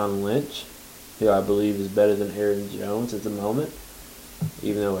Marshawn Lynch, who I believe is better than Aaron Jones at the moment,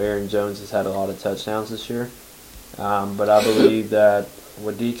 even though Aaron Jones has had a lot of touchdowns this year. But I believe that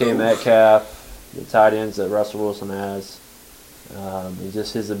with DK Metcalf, the tight ends that Russell Wilson has, and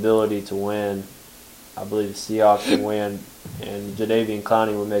just his ability to win, I believe the Seahawks will win, and Jadeveon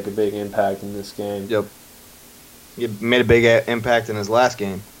Clowney will make a big impact in this game. Yep. He made a big impact in his last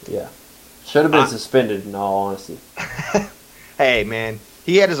game. Yeah. Should have been suspended, in all honesty. Hey, man,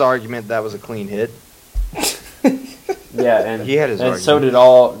 he had his argument that was a clean hit. Yeah, and he had his and argument. so did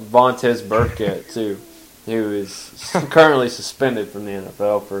all Vontaze Burkett, too, who is currently suspended from the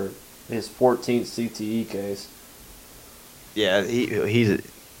NFL for his 14th CTE case. Yeah, he's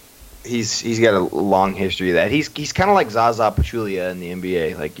got a long history of that. He's kind of like Zaza Pachulia in the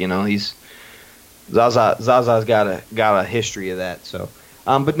NBA. Like, you know, Zaza's got a history of that. So,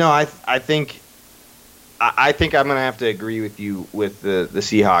 but no, I think I'm gonna have to agree with you with the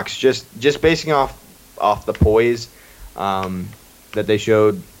Seahawks. Just basing off the poise that they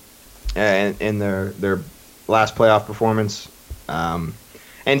showed in their last playoff performance.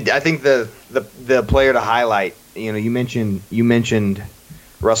 And I think the player to highlight, you know, you mentioned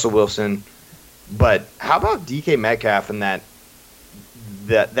Russell Wilson, but how about DK Metcalf and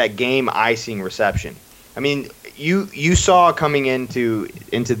that game icing reception? I mean, you saw coming into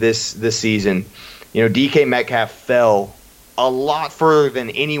this season, you know, DK Metcalf fell a lot further than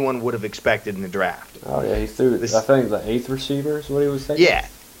anyone would have expected in the draft. Oh yeah, he threw. I think the 8th receiver is what he was saying. Yeah,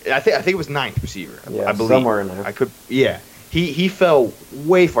 I think it was 9th receiver. Yeah, I believe somewhere in there. I could. Yeah, he fell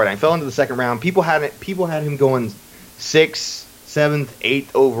way far down. He fell into the second round. People had him going 6th, 7th,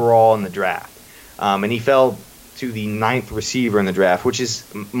 8th overall in the draft, and he fell to the 9th receiver in the draft, which is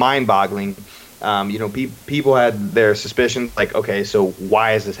mind-boggling. You know, people had their suspicions, like, okay, so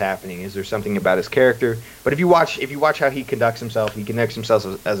why is this happening? Is there something about his character? But if you watch how he conducts himself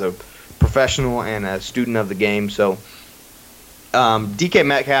as a professional and a student of the game. So DK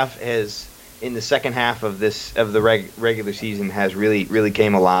Metcalf has, in the second half of the regular season, has really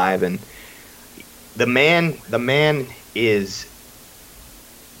came alive, and the man is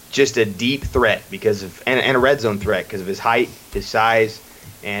just a deep threat and a red zone threat because of his height, his size,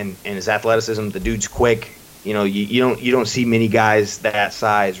 and his athleticism. The dude's quick. You know, you don't see many guys that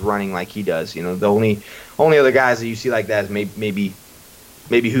size running like he does. You know, the only other guys that you see like that is maybe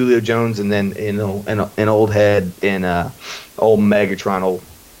Julio Jones, and then an old head in old Megatron,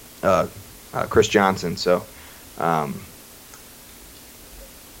 Chris Johnson. So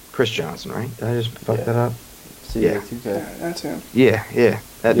Chris Johnson, right? Did I just fuck that up? Yeah, that's him. Yeah.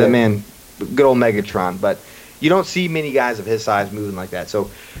 That man, good old Megatron. But you don't see many guys of his size moving like that.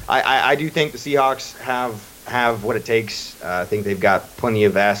 So I do think the Seahawks have what it takes. I think they've got plenty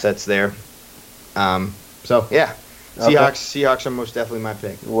of assets there. So yeah, Seahawks are most definitely my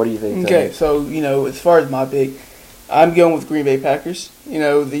pick. What do you think? Okay, so you know, as far as my pick, I'm going with Green Bay Packers. You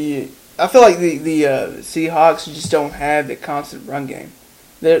know, I feel like the Seahawks just don't have the constant run game.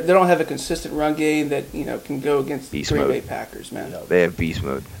 They don't have a consistent run game that, you know, can go against the Green Bay Packers, man. They have beast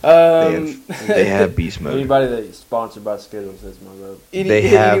mode. They have beast mode. Anybody that's sponsored by Skittles is my vote. They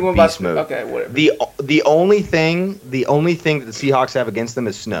have beast mode. Okay, whatever. The only thing that the Seahawks have against them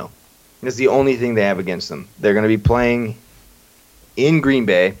is snow. That's the only thing they have against them. They're going to be playing in Green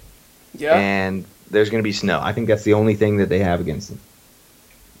Bay, and there's going to be snow. I think that's the only thing that they have against them.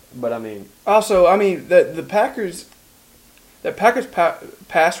 But I mean, the Packers. The Packers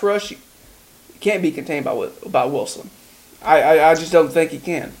pass rush can't be contained by Wilson. I just don't think he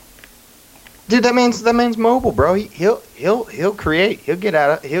can. Dude, that man's mobile, bro. He'll create. He'll get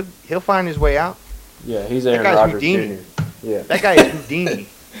out of. He'll find his way out. Yeah, he's Aaron Rodgers Jr. Yeah, that guy is Houdini.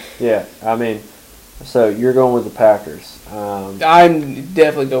 Yeah, I mean, so you're going with the Packers. I'm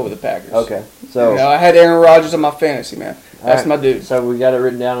definitely going with the Packers. Okay, so I had Aaron Rodgers on my fantasy, man. That's my dude. So we got it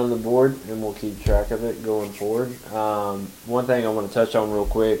written down on the board, and we'll keep track of it going forward. One thing I want to touch on real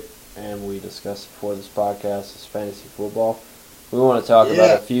quick, and we discussed before this podcast, is fantasy football. We want to talk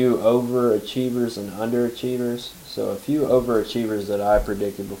about a few overachievers and underachievers. So a few overachievers that I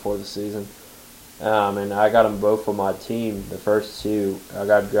predicted before the season, and I got them both for my team. The first two, I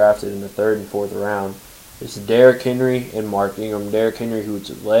got drafted in the 3rd and 4th round. It's Derrick Henry and Mark Ingram. Derrick Henry, who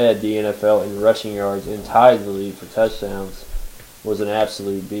led the NFL in rushing yards and tied the league for touchdowns, was an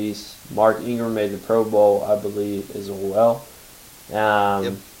absolute beast. Mark Ingram made the Pro Bowl, I believe, as well.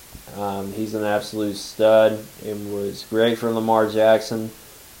 He's an absolute stud and was great for Lamar Jackson.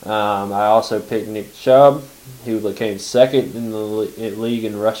 I also picked Nick Chubb, who became second in the league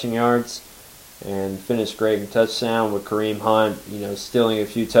in rushing yards and finished great in touchdown, with Kareem Hunt, stealing a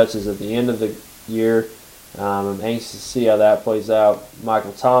few touches at the end of the year. I'm anxious to see how that plays out.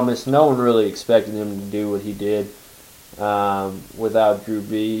 Michael Thomas, no one really expected him to do what he did without Drew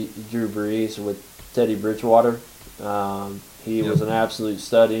Brees, with Teddy Bridgewater. He was an absolute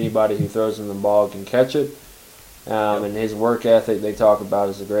stud. Anybody who throws him the ball can catch it. And his work ethic, they talk about,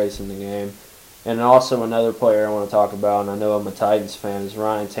 is the greatest in the game. And also another player I want to talk about, and I know I'm a Titans fan, is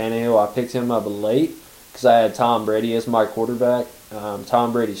Ryan Tannehill. I picked him up late because I had Tom Brady as my quarterback.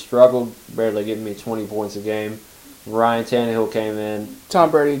 Tom Brady struggled, barely getting me 20 points a game. Ryan Tannehill came in.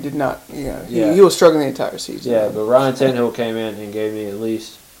 Tom Brady did not. He was struggling the entire season. Yeah, but Ryan Tannehill came in and gave me at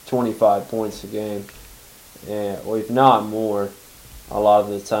least 25 points a game, or if not more, a lot of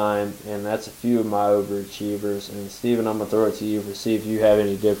the time. And that's a few of my overachievers. And Steven, I'm going to throw it to you to see if you have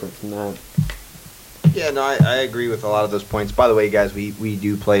any different from that. Yeah, no, I agree with a lot of those points. By the way, guys, we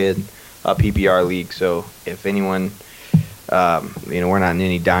do play in a PPR league, so if anyone, we're not in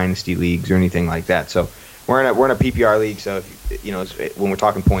any dynasty leagues or anything like that. So we're in a PPR league. So if, when we're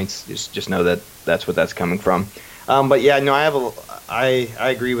talking points, just know that that's what that's coming from. But yeah, no, I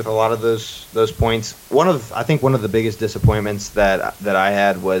agree with a lot of those points. I think one of the biggest disappointments that I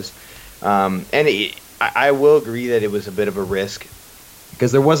had was, I will agree that it was a bit of a risk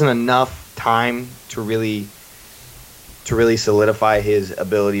because there wasn't enough time to really solidify his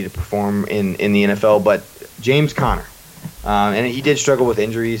ability to perform in the NFL. But James Conner, and he did struggle with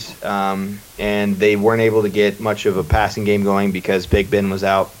injuries, and they weren't able to get much of a passing game going because Big Ben was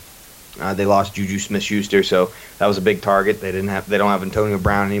out. They lost Juju Smith-Schuster, so that was a big target. They don't have Antonio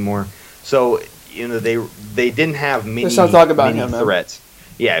Brown anymore, so they didn't have many threats.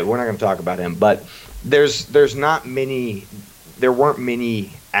 Yeah, we're not going to talk about him, but there's not many. There weren't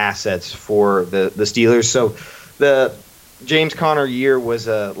many assets for the Steelers, so the James Conner year was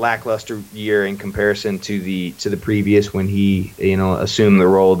a lackluster year in comparison to the previous, when he assumed the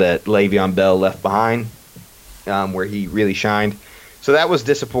role that Le'Veon Bell left behind, where he really shined. So that was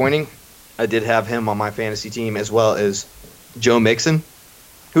disappointing. I did have him on my fantasy team, as well as Joe Mixon,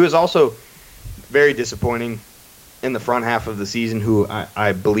 who is also very disappointing in the front half of the season, who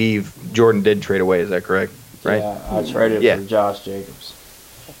I believe Jordan did trade away. Is that correct? Right? Yeah, I traded for Josh Jacobs.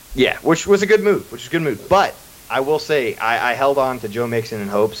 Yeah, which was a good move. But I will say I held on to Joe Mixon in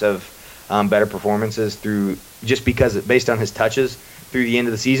hopes of better performances based on his touches through the end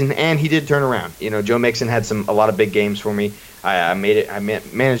of the season, and he did turn around. Joe Mixon had a lot of big games for me. I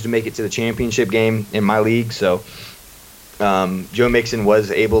managed to make it to the championship game in my league, so Joe Mixon was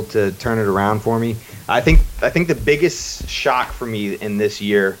able to turn it around for me. I think the biggest shock for me in this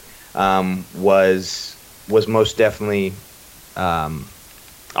year was most definitely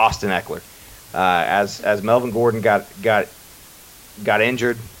Austin Eckler. As Melvin Gordon got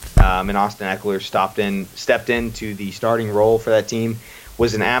injured, and Austin Eckler stepped into the starting role for that team,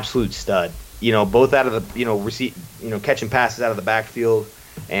 was an absolute stud. Both out of the catching passes out of the backfield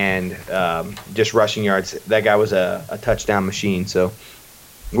and just rushing yards. That guy was a touchdown machine. So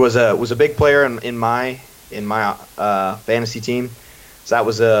was a big player in my fantasy team. So that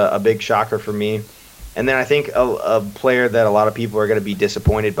was a big shocker for me. And then I think a player that a lot of people are going to be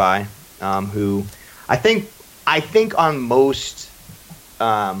disappointed by, who I think on most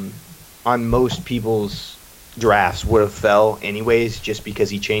people's drafts would have fell anyways, just because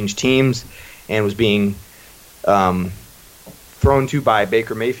he changed teams and was being thrown to by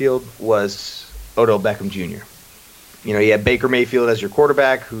Baker Mayfield, was Odell Beckham Jr. You had Baker Mayfield as your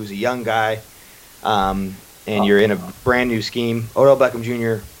quarterback, who's a young guy, and you're in a brand new scheme. Odell Beckham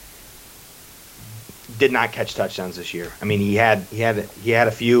Jr. did not catch touchdowns this year. I mean, he had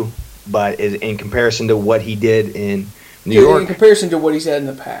a few, but in comparison to what he did in New York, in comparison to what he's had in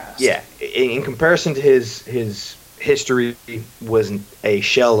the past, in comparison to his history, was a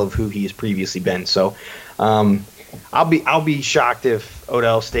shell of who he has previously been. So, I'll be shocked if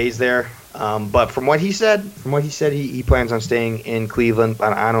Odell stays there. But from what he said, he plans on staying in Cleveland.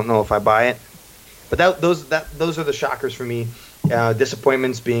 I don't know if I buy it. But those are the shockers for me.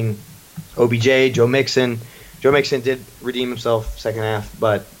 Disappointments being OBJ, Joe Mixon. Joe Mixon did redeem himself second half,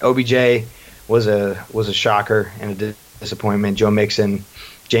 but OBJ was a shocker and a disappointment. Joe Mixon,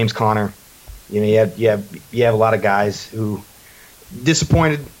 James Conner. You have a lot of guys who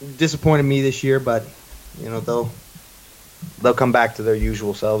disappointed me this year, but they'll come back to their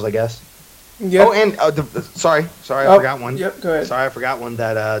usual selves, I guess. Yep. Oh, and sorry, I Oh, forgot one. Yep, go ahead. Sorry, I forgot one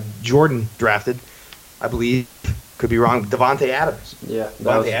that Jordan drafted. I believe, could be wrong. Devontae Adams. Yeah,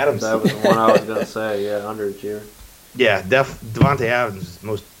 Devontae Adams. That was the one I was gonna say. Yeah, underachiever. Yeah, Devontae Adams is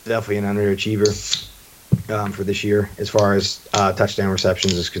most definitely an underachiever for this year as far as touchdown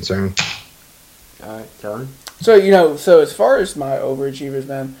receptions is concerned. All right, Kelly. So as far as my overachievers,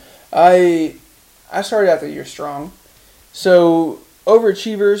 man, I started out the year strong. So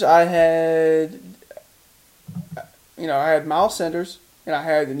overachievers, I had Miles Sanders and I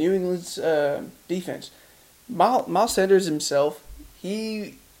had the New England's defense. Miles Sanders himself,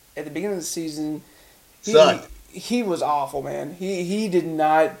 he at the beginning of the season, he was awful, man. He did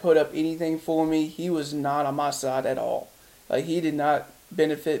not put up anything for me. He was not on my side at all. Like, he did not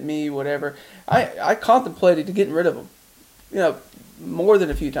benefit me, whatever. I contemplated getting rid of him, more than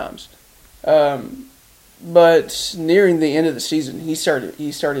a few times. But nearing the end of the season, he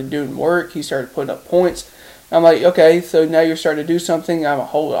started doing work. He started putting up points. I'm like, okay, so now you're starting to do something. I'm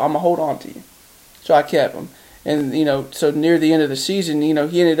gonna hold on to you. So I kept him, and so near the end of the season, he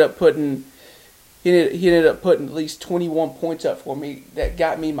ended up putting at least 21 points up for me. That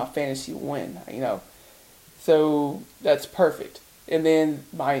got me my fantasy win. So that's perfect. And then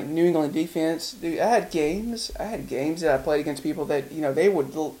my New England defense, dude, I had games that I played against people that they were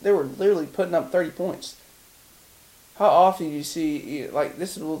literally putting up 30 points. How often do you see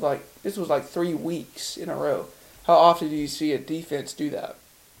this was like 3 weeks in a row? How often do you see a defense do that?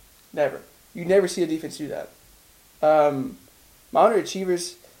 Never. You never see a defense do that. My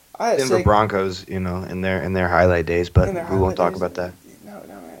underachievers, I had Denver Broncos, in their highlight days, but we won't talk about that. No,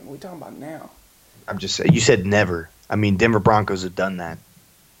 man. We're talking about now. I'm just saying. You said never. I mean, Denver Broncos have done that.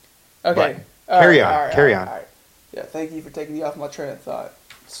 Okay. Carry on. All right. Yeah, thank you for taking me off my train of thought,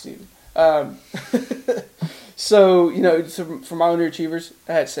 Steven. So for my underachievers,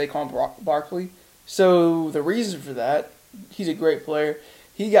 I had Saquon Barkley. So the reason for that, he's a great player.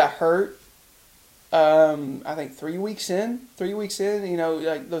 He got hurt. I think 3 weeks in,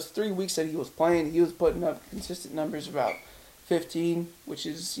 those 3 weeks that he was playing, he was putting up consistent numbers about 15, which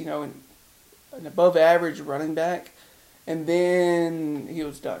is, an above average running back. And then he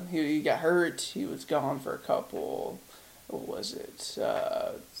was done. He got hurt. He was gone for a couple, 3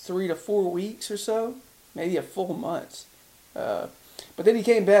 to 4 weeks or so, maybe a full month. But then he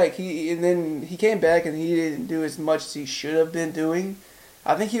came back. He came back and he didn't do as much as he should have been doing.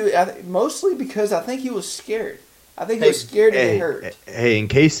 Mostly because I think he was scared. I think he was scared to get hurt. Hey, in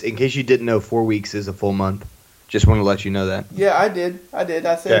case you didn't know, 4 weeks is a full month. Just want to let you know that. Yeah, I did. I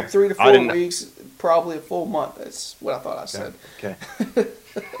think 3 to 4 weeks, probably a full month. That's what I thought I said. Okay.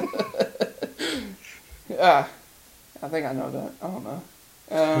 I think I know that. I don't know.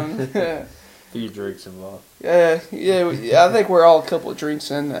 Few drinks involved. Yeah. I think we're all a couple of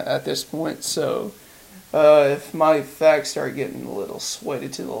drinks in at this point. So, if my facts start getting a little sweaty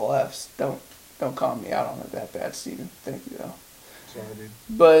to the left, don't call me out on it that bad, Steven. Thank you, though. Sorry, dude.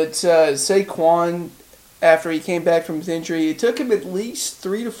 But Saquon, after he came back from his injury, it took him at least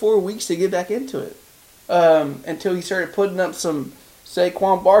 3 to 4 weeks to get back into it. Until he started putting up some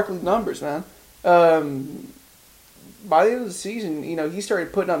Saquon Barkley numbers, man. By the end of the season, he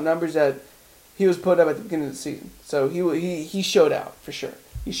started putting up numbers that he was putting up at the beginning of the season. So he showed out, for sure.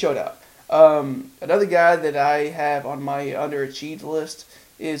 He showed out. Another guy that I have on my underachieved list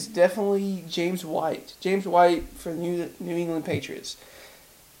is definitely James White. James White for the New England Patriots.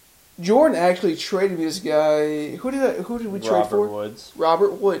 Jordan actually traded me this guy. Who did we trade for?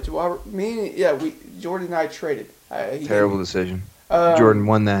 Robert Woods. Jordan and I traded. Terrible decision. Jordan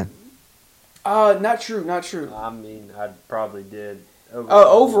won that. Not true. I mean, I probably did.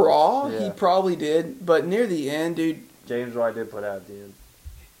 Overall, yeah. He probably did, but near the end, dude. James White did put out at the end.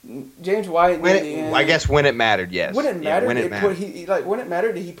 James White near the end. I guess when it mattered, yes. When it mattered, when it mattered. when it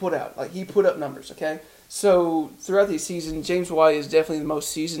mattered, he put out. Like, he put up numbers. Okay, so throughout the season, James White is definitely the most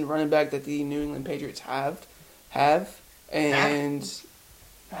seasoned running back that the New England Patriots have. Okay.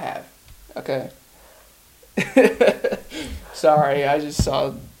 Sorry, I just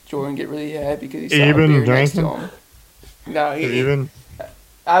saw Jordan get really happy because he saw a beer next to him. No,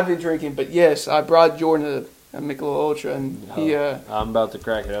 I've been drinking, but yes, I brought Jordan a Michelob Ultra, and I'm about to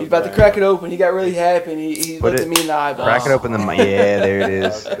crack it open. He's about to crack it open. He got really happy, and he looked at me in the eyeballs. Crack it open. Yeah, there it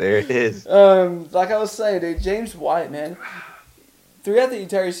is. Okay. There it is. Like I was saying, dude, James White, man. Throughout the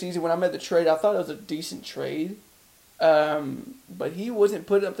entire season, when I made the trade, I thought it was a decent trade, but he wasn't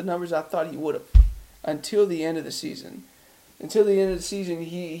putting up the numbers I thought he would have until the end of the season. Until the end of the season,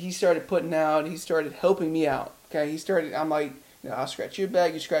 he started putting out. He started helping me out. Okay, I'm like, I'll scratch your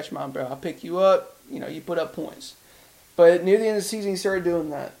back, you scratch mine, bro. I'll pick you up. You put up points. But near the end of the season, he started doing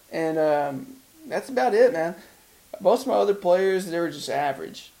that, and that's about it, man. Most of my other players, they were just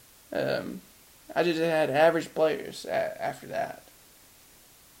average. I just had average players after that.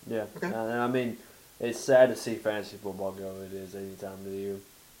 Yeah, Okay. and I mean, it's sad to see fantasy football go. It is any time of the year.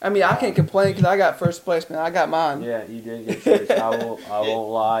 I mean, I can't complain because I got first place, man. I got mine. Yeah, you did get yours. I won't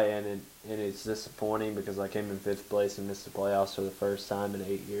lie, and it's disappointing because I came in 5th place and missed the playoffs for the first time in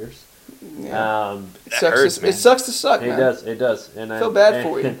 8 years. Yeah. It It sucks to suck, man. It does. And I feel bad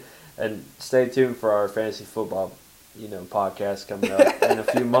for you. And stay tuned for our fantasy football, podcast coming up in a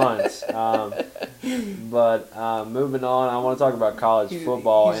few months. But moving on, I want to talk about college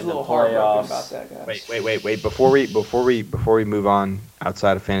football He's and a the little heartbroken about playoffs. that, guys. Wait. Before we move on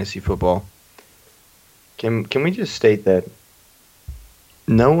outside of fantasy football, can we just state that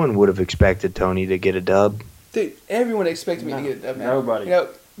no one would have expected Tony to get a dub? Dude, everyone expected me to get it done, man. Nobody.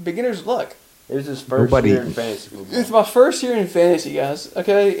 Beginner's luck. It was his first Nobody- year in fantasy football. It's my first year in fantasy, guys.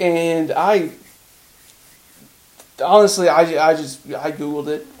 Okay, and I honestly, I googled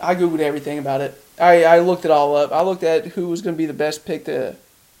it. I googled everything about it. I looked it all up. I looked at who was going to be the best pick to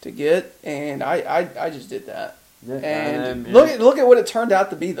get, and I just did that. Yeah, And then- look at what it turned out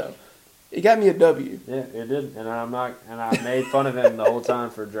to be, though. It got me a W. Yeah, it did, and I made fun of him the whole time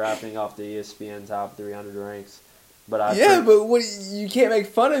for drafting off the ESPN top 300 ranks. But But you can't make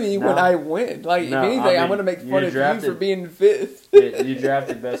fun of me when No. I win. Like, No, if anything, I mean, I'm going to make you fun of you drafted- for being 5th. you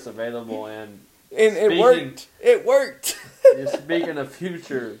drafted best available, and And it worked. It worked. speaking of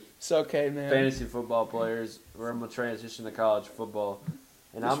future It's okay, man. fantasy football players, we're gonna transition to college football,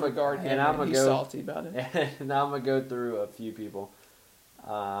 and Disregard him. I'm man. gonna He's go salty about it. and I'm gonna go through a few people.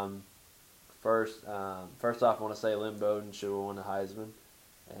 First off, I want to say Lynn Bowden should have won the Heisman,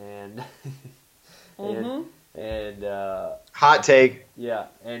 and and Hot take. yeah,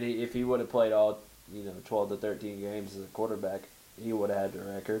 and if he would have played all 12 to 13 games as a quarterback, he would have had the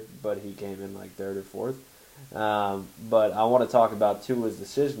record. But he came in like 3rd or 4th. But I want to talk about Tua's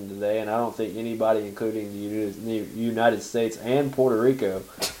decision today, and I don't think anybody, including the United States and Puerto Rico,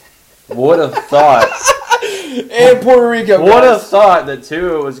 would have thought And Puerto Rico. would have guys. thought that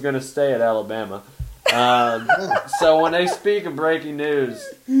Tua was going to stay at Alabama. So when they speak of breaking news,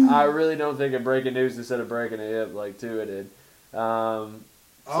 I really don't think of breaking news instead of breaking it up like Tua did.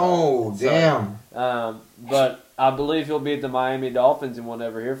 Damn. But I believe he'll be at the Miami Dolphins, and we'll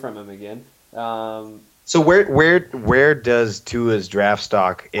never hear from him again. So where does Tua's draft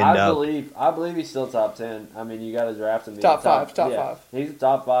stock end up? I believe he's still top 10. I mean, you got to draft him. Top five. He's a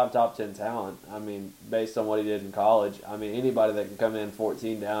top 5, top 10 talent. I mean, based on what he did in college. I mean, anybody that can come in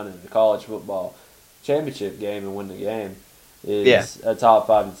 14 down in the college football championship game and win the game is a top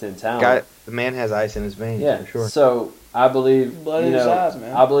 5 to 10 talent. The man has ice in his veins, Yeah, for sure. so I believe Blood in his eyes,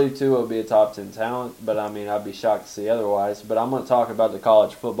 man. I believe Tua will be a top 10 talent, but I mean I'd be shocked to see otherwise. But I'm going to talk about the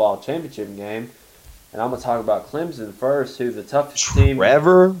college football championship game, and I'm going to talk about Clemson first, who the toughest team.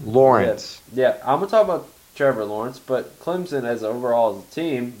 Trevor Lawrence. Yeah, I'm going to talk about Trevor Lawrence, but Clemson as overall as a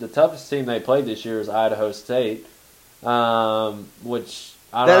team, the toughest team they played this year is Idaho State, which.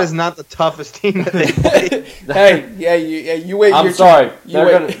 That is not the toughest team that they played. Hey, you wait. I'm your sorry. turn. You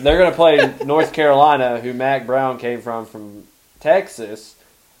wait. They're gonna play North Carolina, who Mac Brown came from Texas,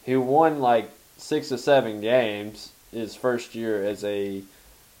 who won like 6 or 7 games his first year as a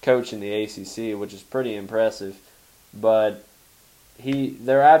coach in the ACC, which is pretty impressive. But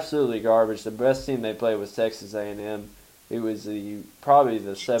they're absolutely garbage. The best team they played was Texas A&M. It was probably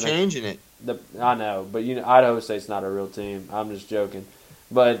the 7th. Changing it. I know, but Idaho State's not a real team. I'm just joking.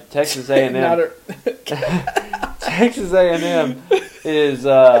 But Texas A&M, Texas A&M is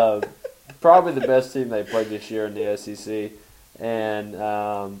probably the best team they played this year in the SEC, and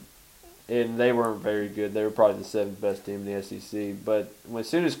they weren't very good. They were probably the 7th best team in the SEC. But as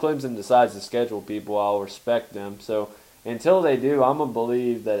soon as Clemson decides to schedule people, I'll respect them. So until they do, I'm gonna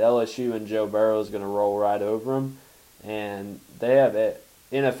believe that LSU and Joe Burrow is gonna roll right over them, and they have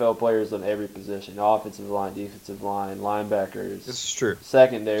NFL players on every position: offensive line, defensive line, linebackers. This is true.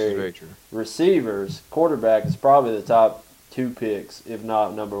 Secondary, This is very true. receivers, quarterback is probably the top 2 picks, if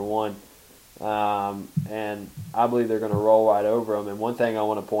not number 1. And I believe they're going to roll right over them. And one thing I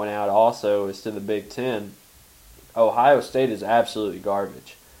want to point out also is to the Big Ten, Ohio State is absolutely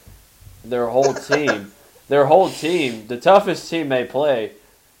garbage. Their whole team, the toughest team they play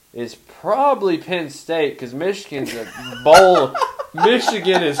is probably Penn State, because Michigan's a bowl.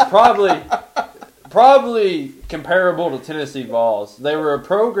 Michigan is probably comparable to Tennessee Vols. They were a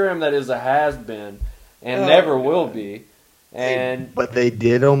program that is a has-been and never will be. And But they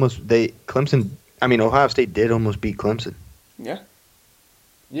did Ohio State did almost beat Clemson. Yeah.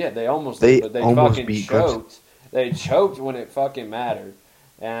 Yeah, they almost They did, but they almost fucking beat choked. They choked when it fucking mattered.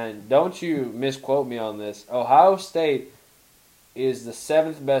 And don't you misquote me on this. Ohio State is the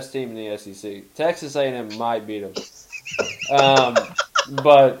 7th best team in the SEC. Texas A&M might beat them.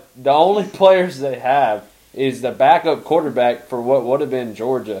 But the only players they have is the backup quarterback for what would have been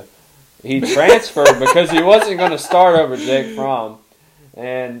Georgia. He transferred because he wasn't going to start over Jake Fromm.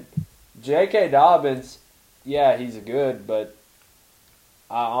 And J.K. Dobbins, yeah, he's good, but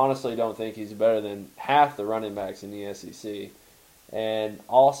I honestly don't think he's better than half the running backs in the SEC. And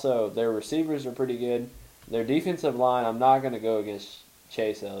also, their receivers are pretty good. Their defensive line, I'm not going to go against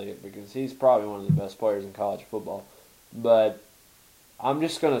Chase Elliott because he's probably one of the best players in college football. But I'm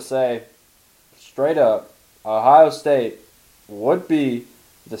just going to say, straight up, Ohio State would be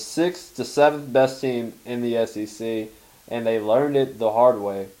the 6th to 7th best team in the SEC, and they learned it the hard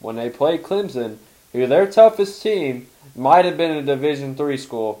way. When they played Clemson, who their toughest team might have been a Division III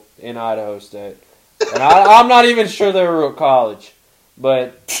school in Idaho State. And I'm not even sure they were at college.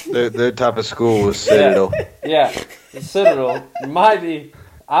 But Their toughest school was Citadel. yeah, the Citadel might be.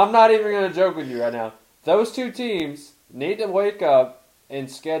 I'm not even going to joke with you right now. Those two teams need to wake up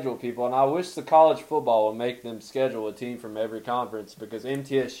and schedule people, and I wish the college football would make them schedule a team from every conference because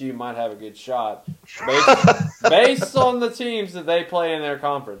MTSU might have a good shot based on the teams that they play in their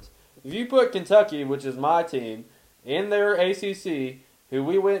conference. If you put Kentucky, which is my team, in their ACC, who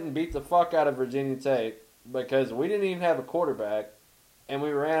we went and beat the fuck out of Virginia Tech because we didn't even have a quarterback, and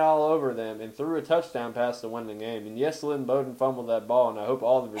we ran all over them and threw a touchdown pass to win the game. And yes, Lynn Bowden fumbled that ball, and I hope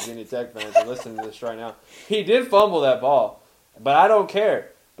all the Virginia Tech fans are listening to this right now. He did fumble that ball, but I don't care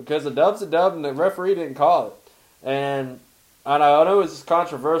because the dub's a dub, and the referee didn't call it. And I know it's as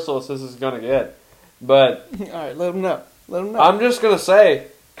controversial as this is going to get, but All right, let them know. Let them know. I'm just going to say,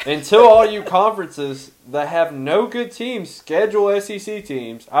 until all you conferences that have no good teams schedule SEC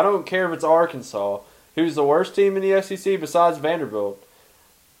teams, I don't care if it's Arkansas, who's the worst team in the SEC besides Vanderbilt.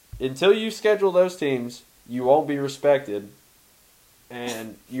 Until you schedule those teams, you won't be respected.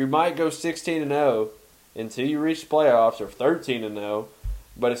 And you might go 16-0 until you reach the playoffs, or 13-0.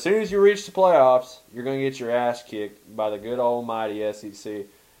 But as soon as you reach the playoffs, you're going to get your ass kicked by the good almighty SEC.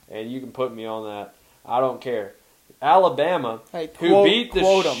 And you can put me on that. I don't care. Alabama, who beat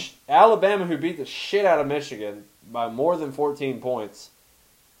the shit out of Michigan by more than 14 points.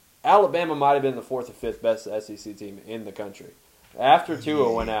 Alabama might have been the 4th or 5th best SEC team in the country. After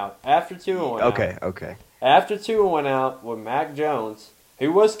Tua went out. Okay. After Tua went out with Mac Jones,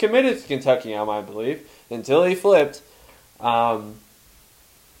 who was committed to Kentucky, I might believe, until he flipped,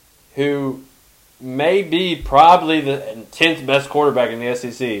 who may be probably the 10th best quarterback in the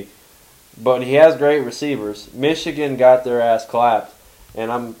SEC, but he has great receivers. Michigan got their ass clapped,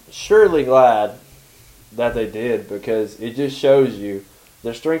 and I'm surely glad that they did because it just shows you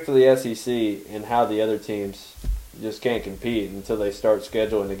the strength of the SEC and how the other teams just can't compete until they start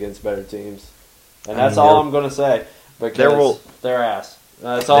scheduling against better teams. And that's all I'm going to say because they're ass.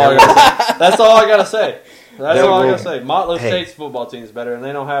 That's all I got to say. That's all I got to say. That's all I got to say. Motley State's football team is better, and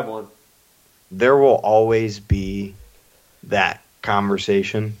they don't have one. There will always be that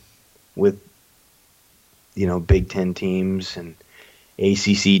conversation with, Big Ten teams and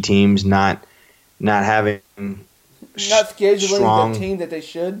ACC teams not having not scheduling the team that they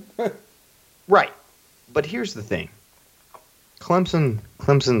should. Right. But here's the thing.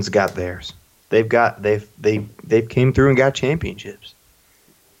 Clemson's got theirs. They've came through and got championships.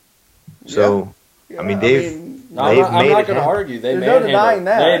 So Yeah. I mean I'm not going to argue. They There's no denying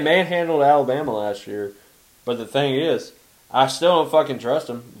that. They manhandled Alabama last year. But the thing is, I still don't fucking trust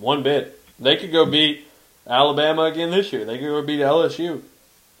them one bit. They could go beat Alabama again this year. They could go beat LSU.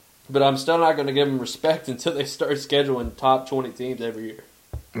 But I'm still not going to give them respect until they start scheduling top 20 teams every year.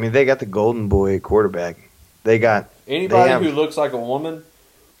 I mean, they got the golden boy at quarterback. Anybody who looks like a woman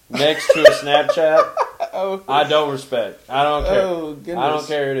next to a Snapchat, I don't respect. I don't care. Oh, goodness. I don't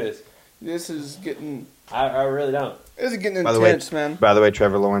care who it is. This is getting... I really don't. This is getting intense, man. By the way,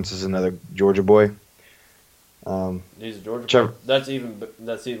 Trevor Lawrence is another Georgia boy. He's a Georgia boy. That's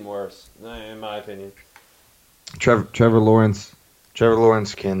even worse, in my opinion. Trevor Lawrence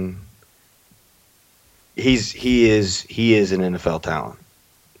can... He is an NFL talent.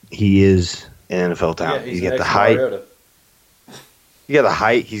 He is an NFL talent. Yeah, he's got the height. He got the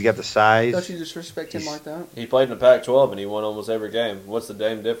height. He's got the size. Don't you disrespect him like that? He played in the Pac-12 and he won almost every game. What's the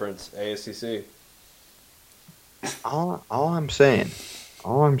damn difference? ASCC. All I'm saying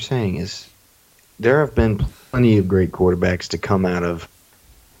is there have been plenty of great quarterbacks to come out of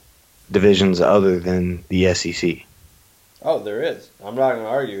divisions other than the SEC. Oh, there is. I'm not going to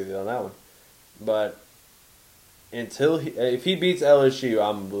argue with you on that one. But if he beats LSU,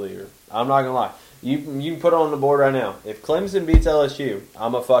 I'm a believer. I'm not gonna lie. You can put it on the board right now. If Clemson beats LSU,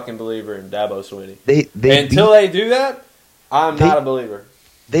 I'm a fucking believer in Dabo Swinney. Until they do that, I'm not a believer.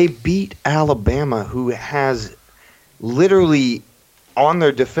 They beat Alabama, who has literally on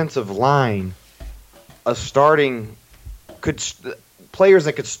their defensive line players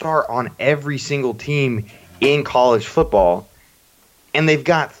that could start on every single team in college football, and they've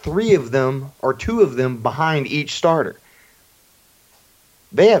got 3 of them or 2 of them behind each starter.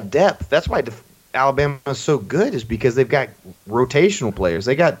 They have depth. That's why Alabama is so good, is because they've got rotational players.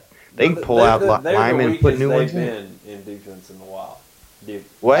 They can pull out linemen and put new ones in. In defense in a while.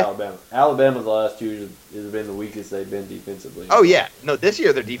 What? Alabama the last 2 years has been the weakest they've been defensively. Oh yeah, no. This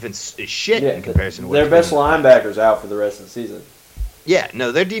year their defense is shit in comparison to what their best linebackers out for the rest of the season. Yeah,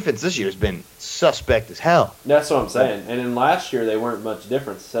 no, their defense this year has been suspect as hell. That's what I'm saying. And in last year they weren't much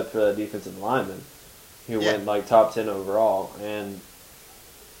different except for the defensive lineman, who went like top 10 overall, and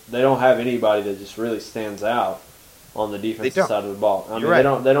they don't have anybody that just really stands out on the defensive side of the ball. I mean,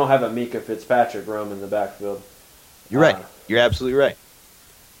 right. They don't have a Mika Fitzpatrick roam in the backfield. You're right. You're absolutely right.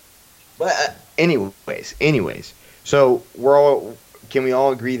 But anyways, so can we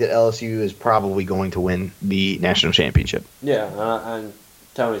all agree that LSU is probably going to win the national championship? Yeah, and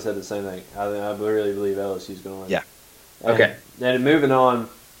Tony said the same thing. I really believe LSU is going to win. Yeah. Okay. And moving on,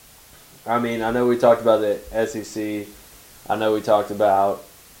 I mean, I know we talked about the SEC. I know we talked about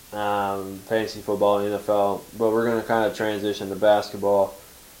fantasy football and NFL, but we're going to kind of transition to basketball.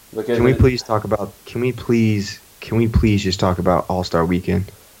 Can we please just talk about All-Star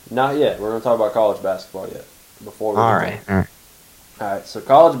Weekend? Not yet. We're going to talk about college basketball yet. All right. All right. So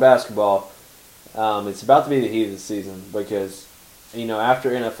college basketball, it's about to be the heat of the season because,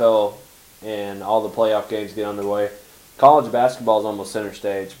 after NFL and all the playoff games get underway, college basketball is almost center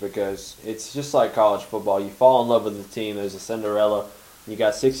stage because it's just like college football. You fall in love with the team. There's a Cinderella. You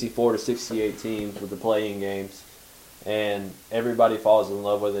got 64 to 68 teams with the playing games, and everybody falls in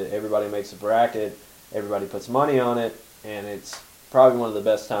love with it. Everybody makes a bracket. Everybody puts money on it, and it's probably one of the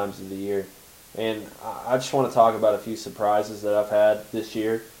best times of the year. And I just want to talk about a few surprises that I've had this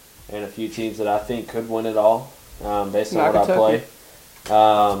year and a few teams that I think could win it all based on what I play.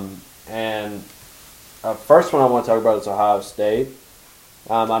 First one I want to talk about is Ohio State.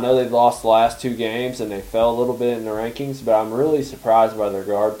 I know they've lost the last 2 games and they fell a little bit in the rankings, but I'm really surprised by their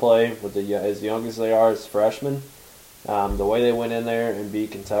guard play with as young as they are as freshmen. The way they went in there and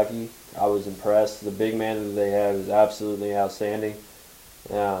beat Kentucky, I was impressed. The big man that they have is absolutely outstanding.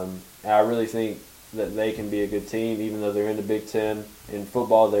 I really think that they can be a good team, even though they're in the Big Ten. In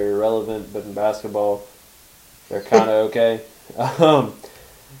football, they're irrelevant, but in basketball, they're kind of okay.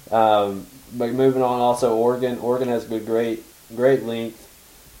 But moving on, also Oregon. Oregon has great length,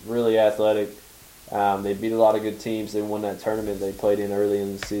 really athletic. They beat a lot of good teams. They won that tournament they played in early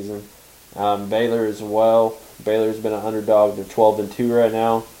in the season. Baylor as well. Baylor's been an underdog. They're 12-2 right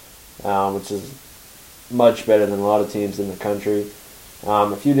now, which is much better than a lot of teams in the country.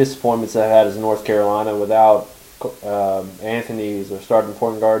 A few disappointments I had is North Carolina without Anthony as their starting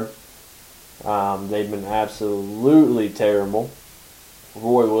point guard. They've been absolutely terrible.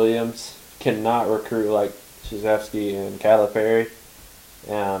 Roy Williams cannot recruit like Krzyzewski and Calipari,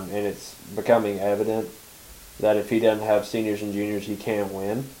 and it's becoming evident that if he doesn't have seniors and juniors, he can't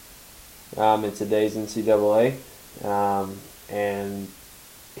win in today's NCAA. And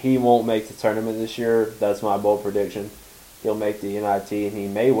he won't make the tournament this year. That's my bold prediction. He'll make the NIT, and he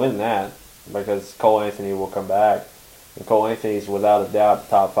may win that because Cole Anthony will come back. And Cole Anthony is without a doubt the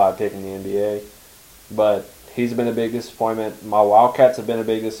top 5 pick in the NBA. But he's been a big disappointment. My Wildcats have been a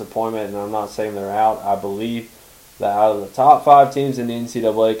big disappointment, and I'm not saying they're out. I believe that out of the top 5 teams in the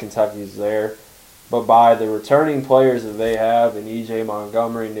NCAA, Kentucky's there. But by the returning players that they have in E.J.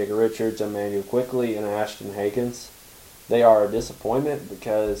 Montgomery, Nick Richards, Emmanuel Quickley, and Ashton Hakens, they are a disappointment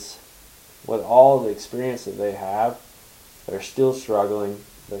because with all the experience that they have, they're still struggling.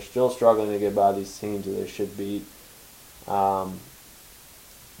 They're still struggling to get by these teams that they should beat. The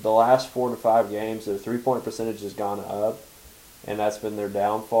last 4 to 5 games, their three-point percentage has gone up, and that's been their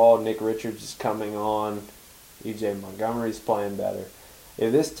downfall. Nick Richards is coming on. E.J. Montgomery's playing better.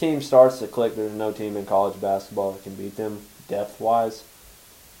 If this team starts to click, there's no team in college basketball that can beat them depth-wise.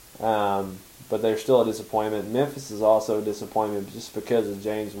 But they're still a disappointment. Memphis is also a disappointment just because of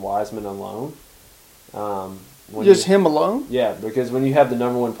James Wiseman alone. Him alone? Yeah, because when you have the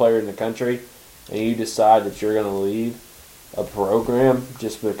number 1 player in the country and you decide that you're going to leave a program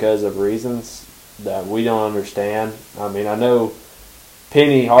just because of reasons that we don't understand. I mean, I know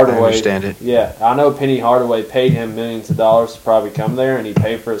Penny Hardaway. I understand it. Yeah, I know Penny Hardaway paid him millions of dollars to probably come there, and he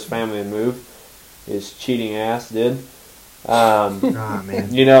paid for his family to move. his cheating ass did.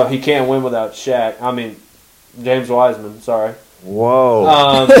 Man. You know, he can't win without Shaq. I mean, James Wiseman, sorry.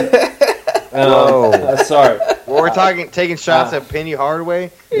 Whoa. Whoa. Sorry. Well, we're taking shots at Penny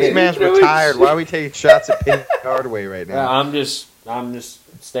Hardaway. This man's retired. Why are we taking shots at Penny Hardaway right now? I'm just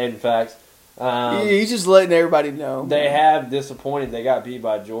stating facts. He's just letting everybody know. They have disappointed. They got beat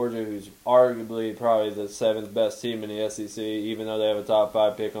by Georgia, who's arguably probably the 7th best team in the SEC, even though they have a top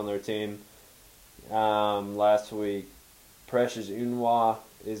 5 pick on their team. Last week, Precious Unwa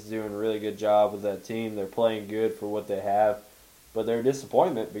is doing a really good job with that team. They're playing good for what they have, but they're a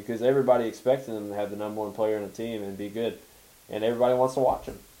disappointment because everybody expected them to have the number 1 player in the team and be good, and everybody wants to watch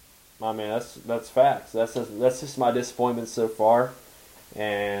them. I mean, that's facts. That's just my disappointment so far,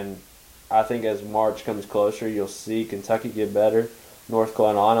 and I think as March comes closer, you'll see Kentucky get better. North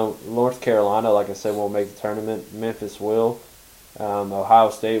Carolina, like I said, won't make the tournament. Memphis will. Ohio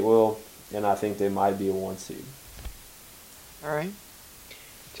State will. And I think they might be a 1 seed. All right.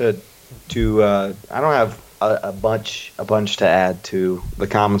 I don't have a bunch to add to the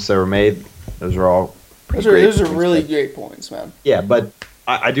comments that were made. Those are all pretty great. Those are really great points, man. Yeah, but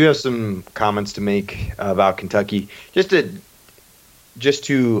I do have some comments to make about Kentucky. Just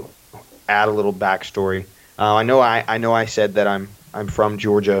to add a little backstory. I know I said that I'm from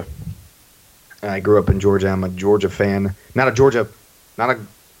Georgia. I grew up in Georgia. I'm a Georgia fan. Not a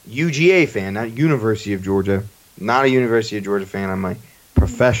UGA fan, not University of Georgia. Not a University of Georgia fan. I'm a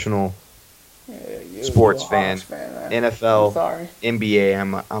professional sports fan. NFL, NBA.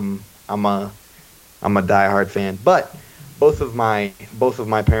 I'm a diehard fan. But both of my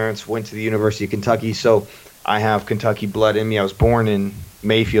parents went to the University of Kentucky, so I have Kentucky blood in me. I was born in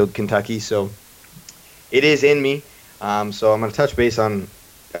Mayfield, Kentucky, so it is in me. So I'm going to touch base on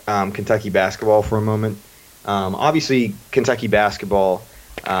Kentucky basketball for a moment. Obviously, Kentucky basketball,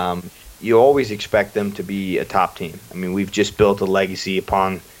 you always expect them to be a top team. I mean, we've just built a legacy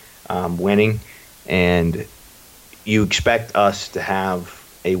upon winning, and you expect us to have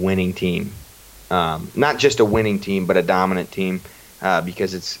a winning team. Not just a winning team, but a dominant team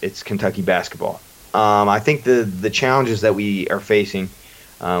because it's Kentucky basketball. I think the challenges that we are facing,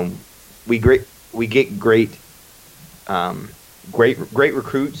 we get great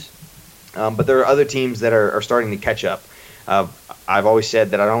recruits, but there are other teams that are starting to catch up. I've always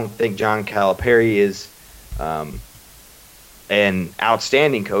said that I don't think John Calipari is an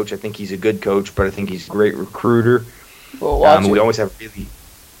outstanding coach. I think he's a good coach, but I think he's a great recruiter. Well, we always have really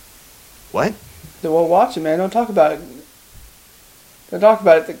what? Well, watch it, man. Don't talk about it. Don't talk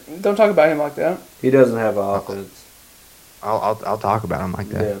about it. Don't talk about him like that. He doesn't have an offense. I'll talk about him like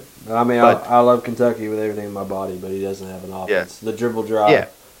that. Yeah, I mean, I love Kentucky with everything in my body, but he doesn't have an offense. Yeah. The dribble drive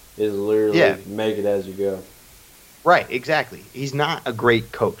is literally make it as you go. Right, exactly. He's not a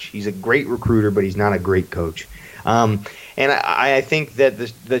great coach. He's a great recruiter, but he's not a great coach. And I think that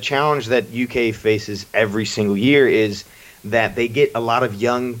the challenge that UK faces every single year is that they get a lot of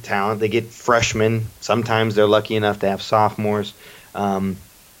young talent. They get freshmen. Sometimes they're lucky enough to have sophomores. And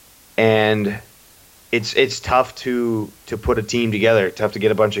it's tough to put a team together. Tough to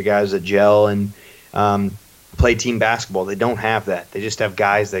get a bunch of guys that gel and play team basketball. They don't have that. They just have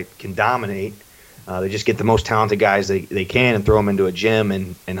guys that can dominate. They just get the most talented guys they can and throw them into a gym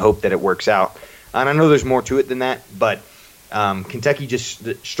and hope that it works out. And I know there's more to it than that, but Kentucky just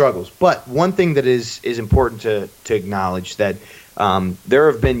struggles. But one thing that is important to acknowledge that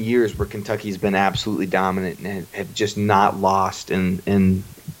there have been years where Kentucky's been absolutely dominant and have just not lost in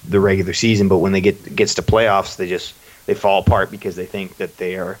the regular season. But when they gets to playoffs, they fall apart because they think that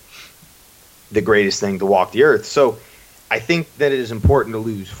they are the greatest thing to walk the earth. So I think that it is important to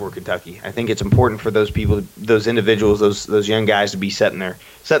lose for Kentucky. I think it's important for those people, those individuals, those young guys to be set in their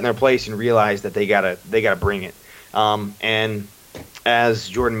place and realize that they gotta bring it. And as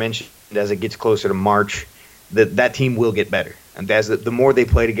Jordan mentioned, as it gets closer to March, that team will get better. And as the more they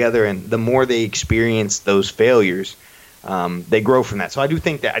play together and the more they experience those failures, they grow from that. So I do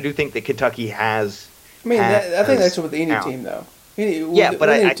think that Kentucky has. I mean, I think that's with any team, though.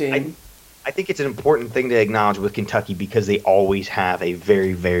 I think it's an important thing to acknowledge with Kentucky because they always have a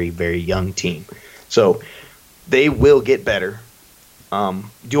very, very, very young team. So they will get better.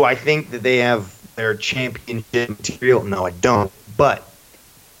 Do I think that they have their championship material? No, I don't. But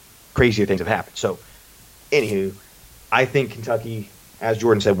crazier things have happened. So, anywho, I think Kentucky, as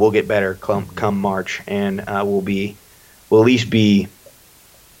Jordan said, will get better come March, and will at least be,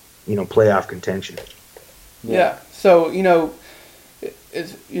 playoff contention. Yeah. So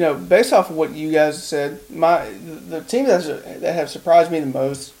it's based off of what you guys said, the team that have surprised me the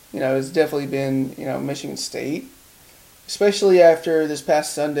most, has definitely been Michigan State. especially after this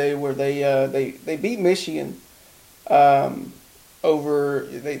past Sunday where they beat Michigan. Over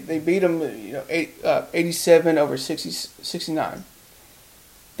they beat them 87 over 69.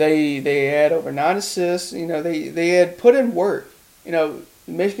 They had over 9 assists. They had put in work.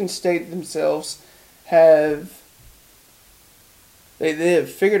 Michigan State themselves have they have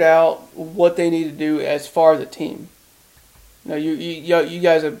figured out what they need to do as far as a team. You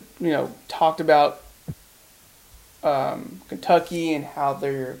guys have talked about Kentucky and how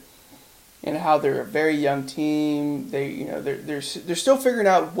they're a very young team. They're still figuring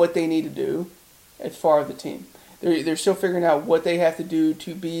out what they need to do as far as the team. They're still figuring out what they have to do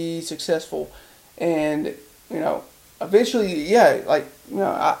to be successful, and eventually,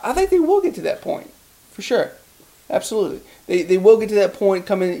 I think they will get to that point for sure. Absolutely, they will get to that point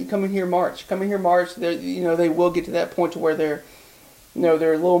coming here March. They will get to that point to where they're a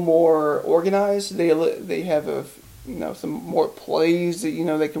little more organized. They have some more plays that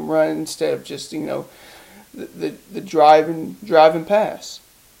they can run instead of just the drive and pass.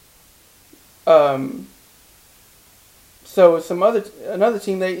 So another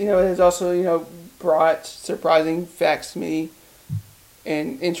team that has also brought surprising facts to me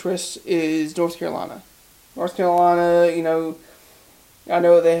and interest is North Carolina. North Carolina, I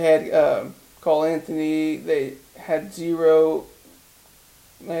know they had Cole Anthony. They had zero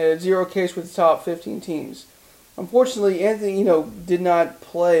case with the top 15 teams. Unfortunately, Anthony, did not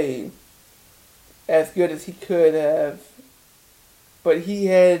play as good as he could have, but he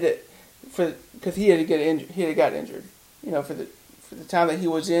had because he had got injured. For the time that he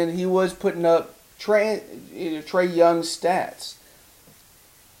was in, he was putting up Trae Young stats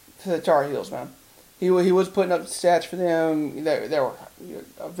for the Tar Heels, man. He was putting up stats for them that were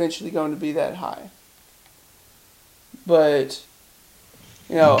eventually going to be that high. But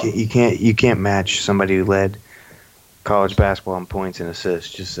you can't match somebody who led college basketball in points and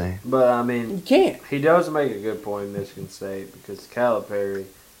assists. Just saying. But you can't. He does make a good point in Michigan State because Calipari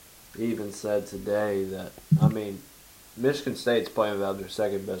even said today that Michigan State's playing without their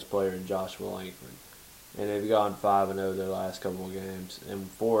second best player in Joshua Langford, and they've gone 5-0 their last couple of games and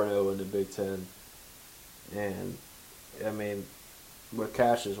 4-0 in the Big Ten. And with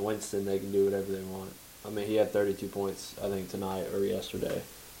Cassius Winston, they can do whatever they want. He had 32 points, I think, tonight or yesterday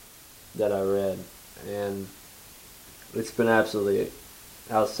that I read. And it's been absolutely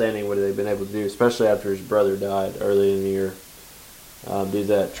outstanding what they've been able to do, especially after his brother died early in the year due to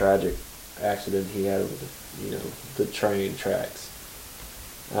that tragic accident he had with the train tracks.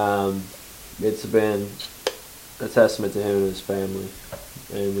 It's been a testament to him and his family,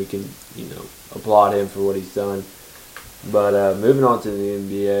 and we can, applaud him for what he's done. But moving on to the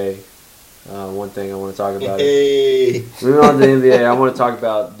NBA, one thing I want to talk about. Moving on to the NBA, I want to talk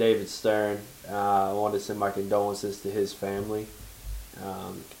about David Stern. I want to send my condolences to his family.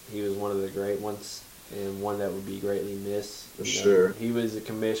 He was one of the great ones and one that would be greatly missed. Sure. He was a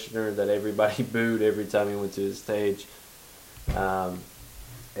commissioner that everybody booed every time he went to the stage. And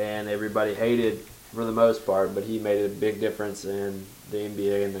everybody hated for the most part, but he made a big difference in the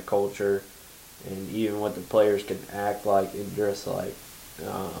NBA and the culture and even what the players can act like and dress like.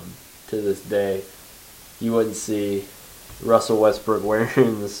 To this day, you wouldn't see Russell Westbrook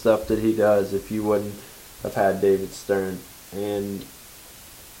wearing the stuff that he does if you wouldn't have had David Stern. And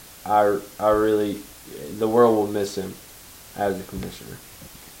I really, the world will miss him as a commissioner.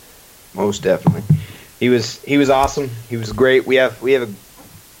 Most definitely, he was awesome. He was great. We have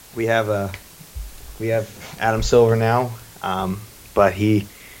Adam Silver now, but he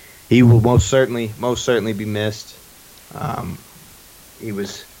will most certainly be missed. He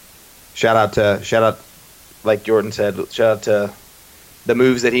was shout out like Jordan said, shout out to the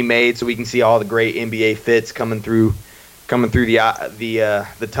moves that he made so we can see all the great NBA fits coming through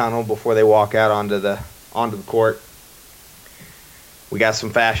the tunnel before they walk out onto the court. We got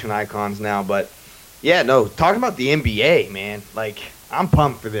some fashion icons now, but yeah, no, talking about the NBA, man, like I'm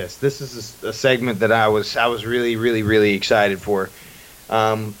pumped for this. This is a segment that I was really, really, really excited for.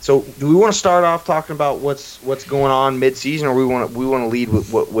 So do we want to start off talking about what's going on mid-season, or we want to lead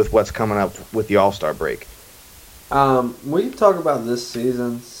with what's coming up with the All-Star break? We can talk about this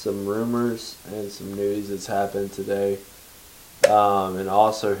season, some rumors and some news that's happened today, and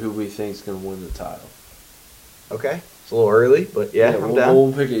also who we think is going to win the title. Okay, it's a little early, but yeah, I'm down.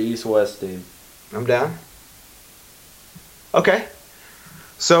 We'll pick an East-West team. I'm down. Okay,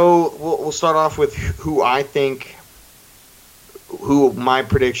 so we'll start off with who my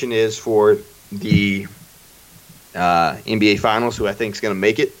prediction is for the NBA Finals, who I think is going to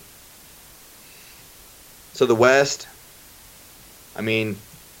make it. So the West,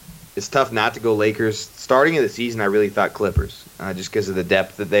 it's tough not to go Lakers. Starting of the season, I really thought Clippers, just because of the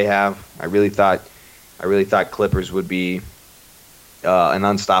depth that they have. I really thought Clippers would be an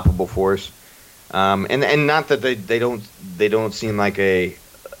unstoppable force. And not that they don't seem like a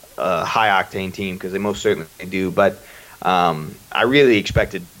high octane team, because they most certainly do. But I really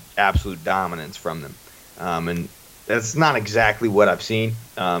expected absolute dominance from them, and that's not exactly what I've seen.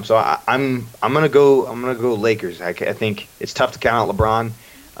 So I'm gonna go Lakers. I think it's tough to count out LeBron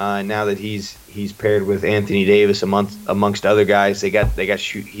now that he's paired with Anthony Davis amongst other guys.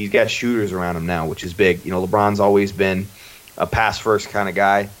 He's got shooters around him now, which is big. LeBron's always been a pass first kind of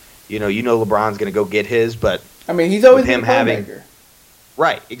guy. LeBron's gonna go get his, but I mean, he's always been a playmaker.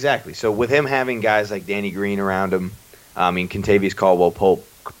 Right, exactly. So with him having guys like Danny Green around him, I mean, Kentavious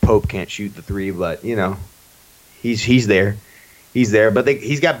Caldwell-Pope can't shoot the three, but he's there. He's there, but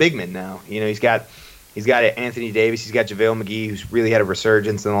he's got big men now. He's got Anthony Davis. He's got JaVale McGee, who's really had a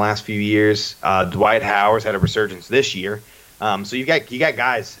resurgence in the last few years. Dwight Howard's had a resurgence this year. So you got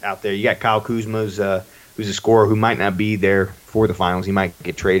guys out there. You got Kyle Kuzma, who's a scorer who might not be there for the finals. He might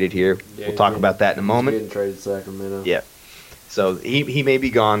get traded here. Yeah, we'll talk about that in a moment. He's getting traded to Sacramento. Yeah. So he may be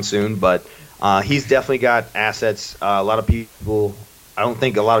gone soon, but he's definitely got assets. I don't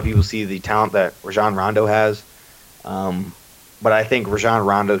think a lot of people see the talent that Rajon Rondo has. But I think Rajon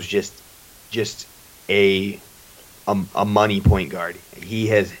Rondo's just a money point guard. He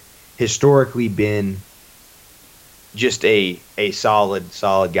has historically been just a solid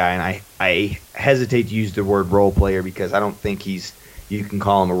guy, and I hesitate to use the word role player because I don't think you can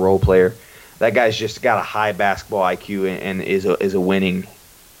call him a role player. That guy's just got a high basketball IQ and is a winning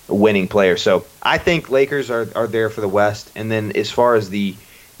player. So I think Lakers are there for the West, and then as far as the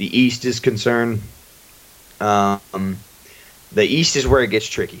East is concerned, the East is where it gets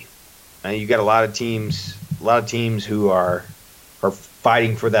tricky. You got a lot of teams who are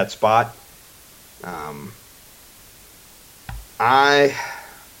fighting for that spot.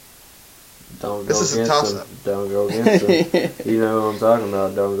 This is a toss-up. Don't go against him. You know what I'm talking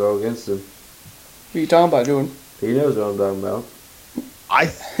about. Don't go against him. What are you talking about, Jordan? He knows what I'm talking about.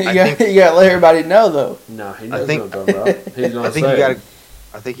 You gotta let everybody know, though. No, he knows what I'm talking about. He's gonna I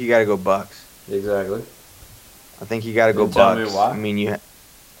think you gotta go Bucks. Exactly. I think you gotta go Bucks. Tell me why. I mean,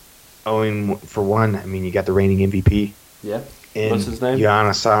 for one, you got the reigning MVP. Yeah. What's his name?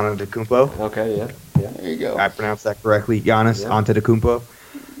 Giannis Antetokounmpo. Okay. Yeah. There you go. I pronounced that correctly. Giannis Antetokounmpo.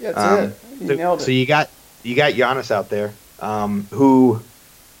 That's it. You nailed it. So you got Giannis out there, who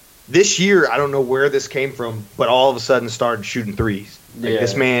this year, I don't know where this came from, but all of a sudden started shooting threes. Like,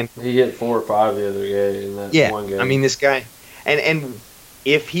 this man, he hit 4 or 5 the other day in that one game. I mean, this guy, and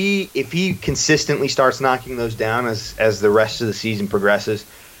if he consistently starts knocking those down as the rest of the season progresses,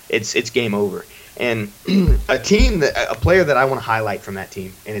 it's game over. And a player that I want to highlight from that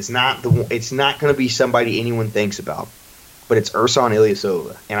team, and it's not going to be somebody anyone thinks about, but it's Ersan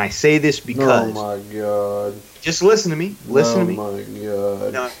Ilyasova. And I say this because, oh my God, just listen to me. Listen to me. Oh my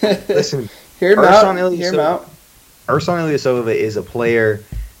God. No, listen to me. Hear him out. Ersan Ilyasova is a player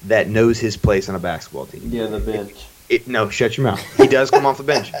that knows his place on a basketball team. Yeah, the bench. No, shut your mouth. He does come off the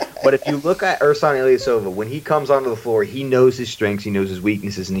bench. But if you look at Ersan Ilyasova, when he comes onto the floor, he knows his strengths, he knows his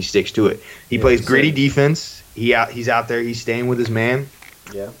weaknesses, and he sticks to it. He plays gritty defense. He's out there. He's staying with his man.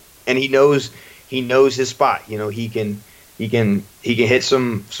 Yeah. And he knows his spot. He can hit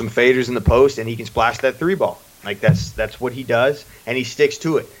some faders in the post, and he can splash that three ball. Like that's what he does, and he sticks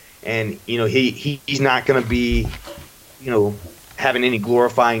to it. And he's not going to be having any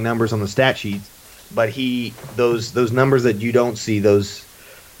glorifying numbers on the stat sheets. But those numbers that you don't see, those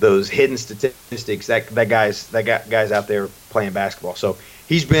hidden statistics, that guy's out there playing basketball. So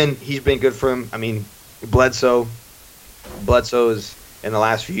he's been good for him. I mean, Bledsoe's in the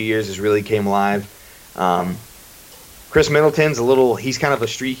last few years has really came alive. Chris Middleton's he's kind of a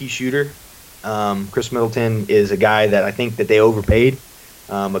streaky shooter. Chris Middleton is a guy that I think that they overpaid,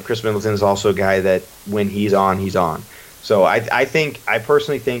 but Chris Middleton is also a guy that when he's on, he's on. So I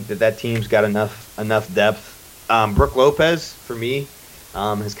personally think that team's got enough depth. Brook Lopez, for me,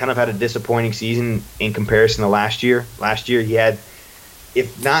 has kind of had a disappointing season in comparison to last year. Last year he had,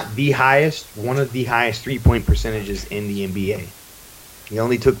 if not the highest, one of the highest 3-point percentages in the NBA. He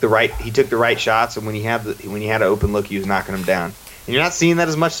only took the right shots, and when he had an open look, he was knocking them down. And you're not seeing that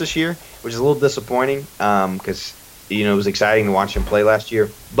as much this year, which is a little disappointing because it was exciting to watch him play last year.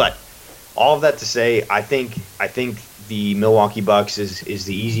 But all of that to say, I think the Milwaukee Bucks is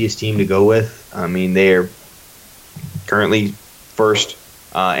the easiest team to go with. I mean, they're currently first,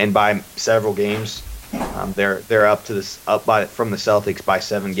 and by several games. They're up from the Celtics by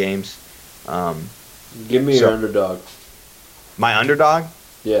 7 games. Give me your underdog. My underdog?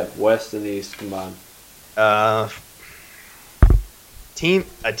 Yeah, West and East combined. A team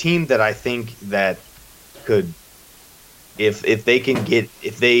that I think that could, if they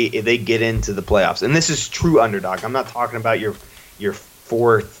get into the playoffs, and this is true underdog. I'm not talking about your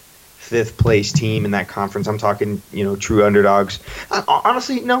fourth, fifth place team in that conference. I'm talking true underdogs.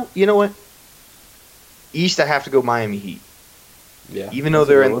 Honestly, no. You know what? East, I have to go Miami Heat. Yeah, even though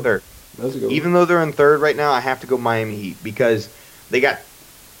they're in third. That's a good Even though they're in third right now, I have to go Miami Heat because they got.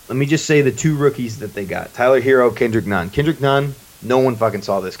 Let me just say the two rookies that they got: Tyler Hero, Kendrick Nunn. Kendrick Nunn, no one fucking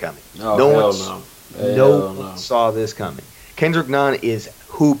saw this coming. Oh, no one saw this coming. Kendrick Nunn is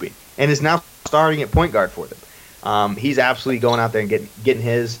hooping and is now starting at point guard for them. He's absolutely going out there and getting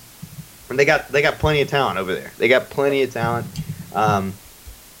his. And they got plenty of talent over there. They got plenty of talent.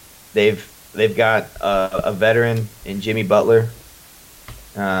 They've got a veteran in Jimmy Butler,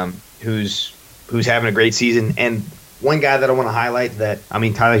 who's having a great season. And one guy that I want to highlight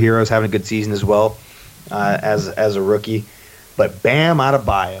Tyler Hero's having a good season as well, as a rookie. But Bam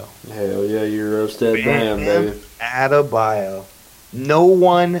Adebayo. Hell yeah, you roasted Bam, baby. Adebayo. No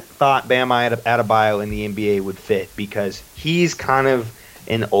one thought Bam Adebayo in the NBA would fit because he's kind of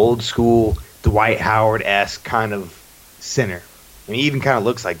an old school Dwight Howard-esque kind of center. And he even kind of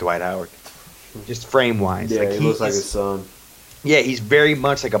looks like Dwight Howard, just frame-wise. Yeah, he looks like his son. Yeah, he's very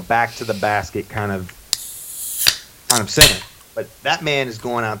much like a back-to-the-basket kind of center. But that man is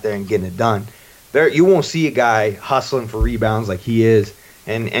going out there and getting it done. You won't see a guy hustling for rebounds like he is,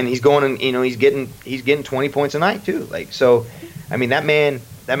 and he's going and he's getting 20 points a night too. That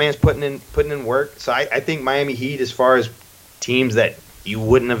man's putting in work. So I think Miami Heat, as far as teams that you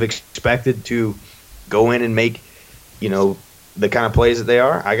wouldn't have expected to go in and make, the kind of plays that they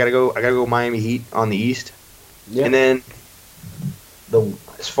are, I gotta go Miami Heat on the East. Yeah. And then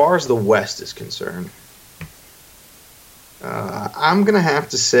as far as the West is concerned, I'm gonna have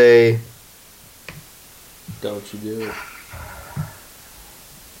to say. Don't you do it.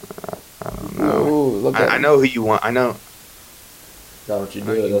 I don't know. Ooh, I know who you want. I know. Don't you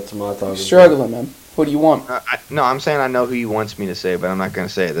do it. That's my talking. Struggling, man. What do you want? No, I'm saying I know who he wants me to say, but I'm not going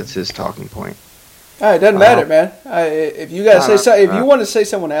to say it. That's his talking point. It doesn't matter, man. If you got to say if you want to say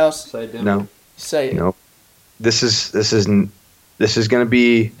someone else, say Denver. No. Say it. No. This is going to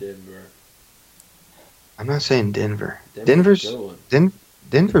be Denver. I'm not saying Denver. Denver's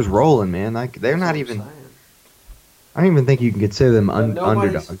rolling, man. Like they're not even. I don't even think you can consider them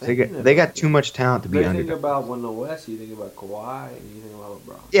underdogs. They got too much talent to be underdogs. You think about when the West, you think about Kawhi, and you think about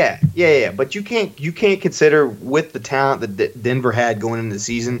LeBron. Yeah. But you can't consider with the talent that Denver had going into the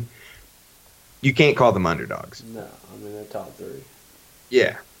season. You can't call them underdogs. No, I mean they're top 3.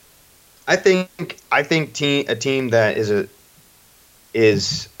 Yeah, I think a team that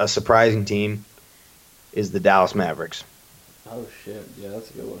is a surprising team is the Dallas Mavericks. Oh shit! Yeah, that's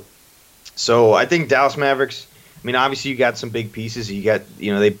a good one. So I think Dallas Mavericks. I mean, obviously you got some big pieces. You got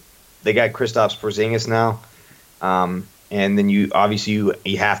they got Kristaps Porzingis now, and then you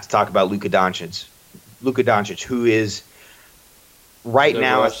have to talk about Luka Doncic. Luka Doncic, who is right the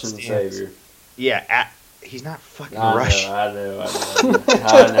now Russian savior. Yeah, he's not fucking Russian. I know.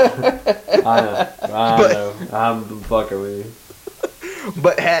 I'm fucking with you.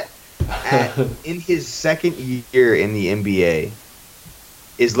 But in his second year in the NBA,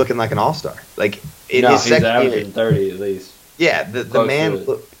 is looking like an all-star. Like he's averaging 30 at least. Yeah,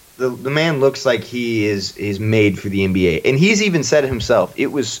 the man looks like he is made for the NBA, and he's even said it himself. It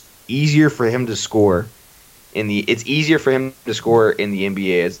was easier for him to score it's easier for him to score in the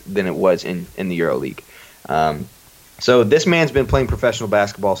NBA than it was in the EuroLeague. So this man's been playing professional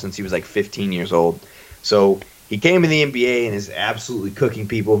basketball since he was like 15 years old. So he came in the NBA and is absolutely cooking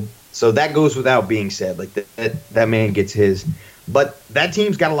people. So that goes without being said. Like that man gets his. But that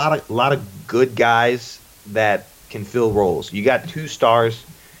team's got a lot of good guys that can fill roles. You got 2 stars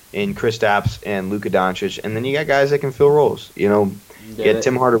in Kristaps and Luka Doncic, and then you got guys that can fill roles. You get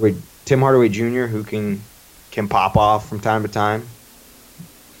Tim Hardaway Jr. who can pop off from time to time.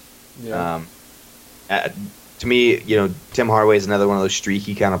 Yeah. To me, Tim Hardaway is another one of those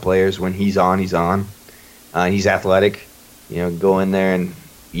streaky kind of players. When he's on, he's on. He's athletic. Go in there and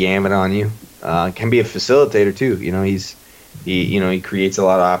yam it on you. Can be a facilitator too. He creates a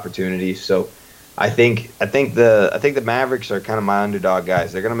lot of opportunities. So I think the Mavericks are kind of my underdog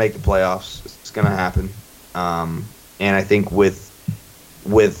guys. They're going to make the playoffs. It's going to happen. And I think with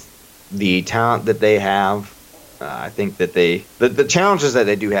the talent that they have, I think that the challenges that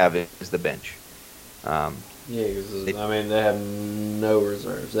they do have is the bench. Because they have no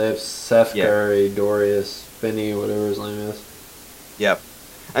reserves. They have Seth Curry, Dorius Finney, whatever his name is. Yep.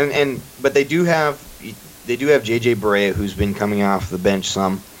 But they do have they do have JJ Barea, who's been coming off the bench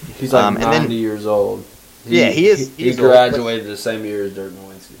some. He's like and 90 then- years old. Yeah, he is. He He's old, graduated the same year as Dirk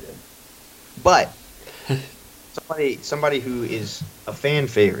Nowitzki did. but somebody who is a fan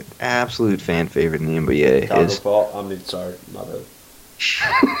favorite, absolute fan favorite in the NBA Taco is. Fall. I mean, sorry, my bad.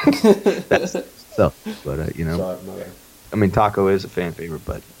 That's so, but Sorry, my bad. I mean, Taco is a fan favorite,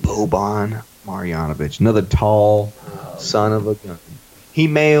 but Boban Marjanovic, another tall son of a gun. He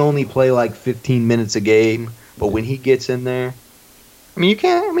may only play like 15 minutes a game, but when he gets in there, I mean, you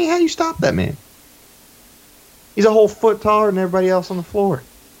can't. I mean, how do you stop that man? He's a whole foot taller than everybody else on the floor.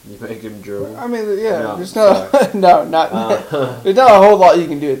 You make him dribble. I mean, yeah, No, there's not there's not a whole lot you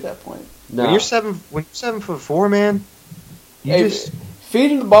can do at that point. No. When you're 7'4", man, you Hey, just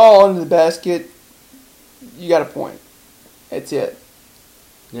feeding the ball into the basket, you got a point. That's it.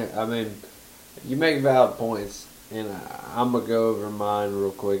 Yeah, I mean, you make valid points, and I'm going to go over mine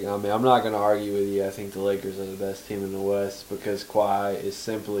real quick. I mean, I'm not going to argue with you. I think the Lakers are the best team in the West because Kawhi is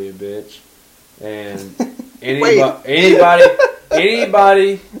simply a bitch. And anybody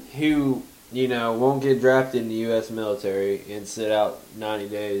who, won't get drafted in the U.S. military and sit out 90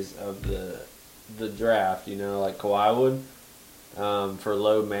 days of the draft, like Kawhi would, for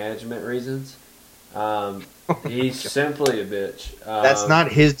load management reasons, he's simply a bitch. that's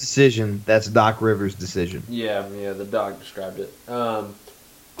not his decision. That's Doc Rivers' decision. Yeah, the doc described it.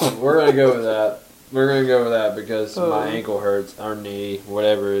 We're gonna go with that. We're gonna go with that because my ankle hurts, or knee,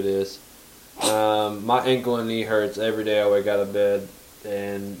 whatever it is. My ankle and knee hurts every day I wake out of bed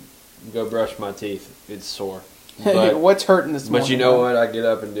and go brush my teeth. It's sore. Hey, what's hurting this morning? But you know what? I get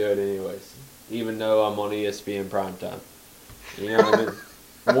up and do it anyways, even though I'm on ESPN primetime. You know what I mean?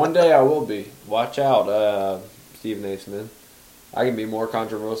 One day I will be. Watch out, Stephen A. Smith. I can be more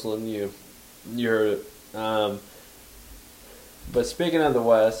controversial than you. You heard it. But speaking of the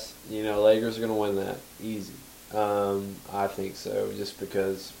West, Lakers are going to win that. Easy. I think so, just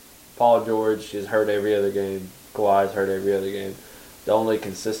because Paul George is hurt every other game. Kawhi's hurt every other game. The only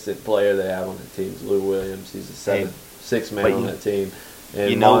consistent player they have on the team is Lou Williams. He's a 6 man on that team.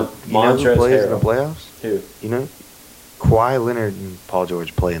 And who Montrezl plays in the Harrell. playoffs? Who? Kawhi Leonard and Paul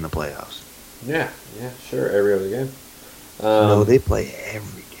George play in the playoffs. Yeah, sure. Every other game. No, they play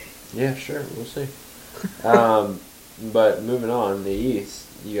every game. Yeah, sure. We'll see. But moving on, the East,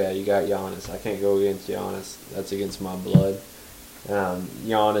 you got Giannis. I can't go against Giannis. That's against my blood.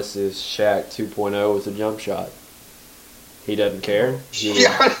 Giannis is Shaq 2.0 with a jump shot. He doesn't care.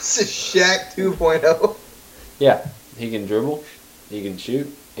 Giannis is Shaq 2.0. Yeah, he can dribble, he can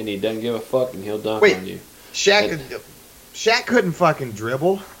shoot, and he doesn't give a fuck, and he'll dunk on you. Shaq couldn't fucking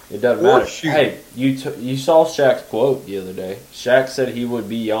dribble. It doesn't Or matter. shoot. Hey, you saw Shaq's quote the other day. Shaq said he would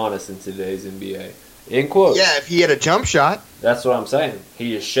be Giannis in today's NBA. In quote. Yeah, if he had a jump shot. That's what I'm saying.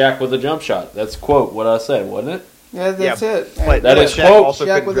 He is Shaq with a jump shot. That's quote what I said, wasn't it? Yeah, that's it. But That is Shaq quote. also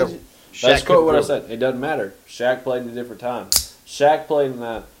Shaq couldn't with a- dribble. That's Shaq quote what I couldn't dribble. said. It doesn't matter. Shaq played in a different time. Shaq played in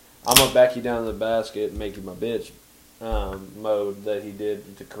that I'm going to back you down to the basket and make you my bitch mode that he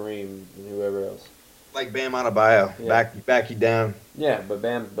did to Kareem and whoever else. Like Bam Adebayo. Yeah. Back you down. Yeah, but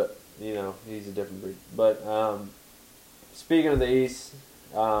he's a different breed. But speaking of the East,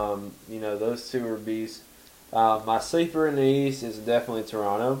 those two are beasts. My sleeper in the East is definitely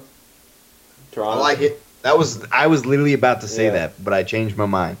Toronto. I like it. I was literally about to say Yeah. that, but I changed my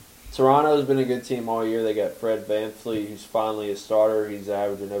mind. Toronto's been a good team all year. They got Fred VanVleet, who's finally a starter. He's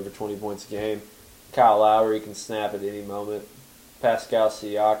averaging over 20 points a game. Kyle Lowry can snap at any moment. Pascal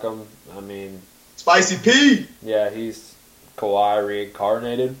Siakam, Spicy P. yeah, he's Kawhi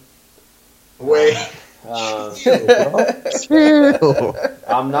reincarnated. Wait.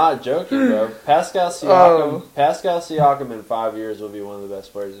 I'm not joking, bro. Pascal Siakam in 5 years will be one of the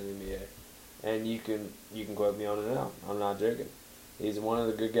best players in the NBA. And you can quote me on it now. I'm not joking. He's one of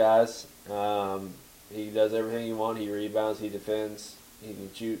the good guys. He does everything you want. He rebounds. He defends. He can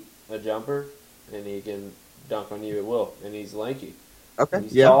shoot a jumper, and he can dunk on you at will. And he's lanky. Okay.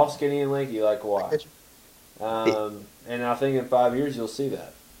 He's Yeah. tall, skinny, and lanky like Kawhi. And I think in 5 years you'll see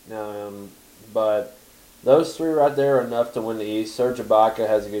that. But those three right there are enough to win the East. Serge Ibaka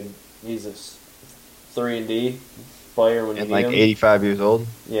has he's a 3-and-D player when you And need like him. 85 years old.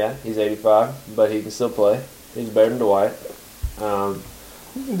 Yeah, he's 85, but he can still play. He's better than Dwight.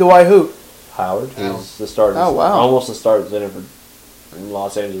 Dwight who? Howard, who's the starter. Oh, wow. Almost the starter center for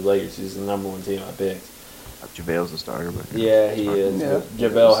Los Angeles Lakers. He's the number one team I picked. JaVale's the starter, but Yeah, he is. Yeah. But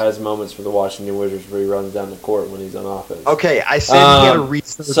JaVale has moments for the Washington Wizards where he runs down the court when he's on offense. Okay, I said he had a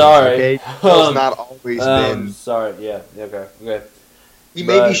resurgence. sorry. Okay, JaVale's not always been. Sorry, yeah, okay. He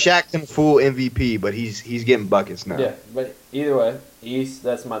may be but- Shaq in full MVP, but he's getting buckets now. Yeah, but either way, East,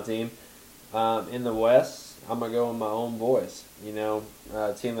 that's my team. In the West, I'm going to go with my own boys. You know,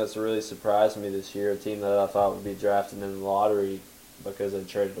 a team that's really surprised me this year, a team that I thought would be drafted in the lottery because they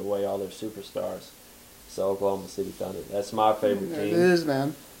traded away all their superstars. So Oklahoma City Thunder. That's my favorite team. It is,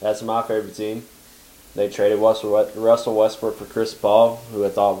 man. That's my favorite team. They traded Russell Westbrook for Chris Paul, who I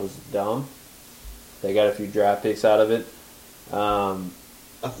thought was dumb. They got a few draft picks out of it.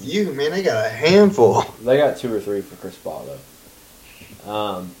 A few, man. They got a handful. They got 2 or 3 for Chris Paul,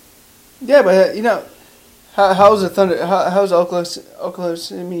 though. Yeah, but how's the Thunder? How's Oklahoma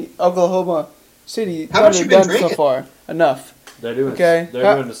City How much Thunder you been done so drinking? far? Enough. They're doing Okay.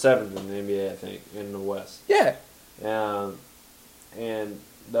 They're doing the 7th in the NBA, I think, in the West. Yeah. And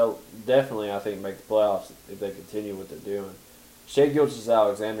they'll definitely, I think, make the playoffs if they continue what they're doing. Shai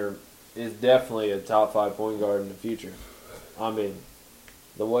Gilgeous-Alexander is definitely a top 5 point guard in the future. I mean,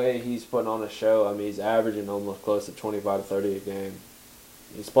 the way he's putting on a show, I mean, he's averaging almost close to 25 to 30 a game.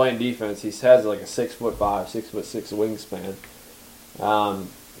 He's playing defense. He has like a 6'5", 6'6" wingspan.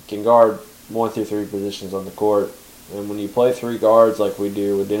 Can guard 1 through 3 positions on the court. And when you play 3 guards like we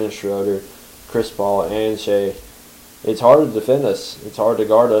do with Dennis Schroeder, Chris Paul, and Shai, it's hard to defend us. It's hard to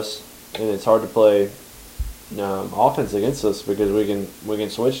guard us, and it's hard to play offense against us because we can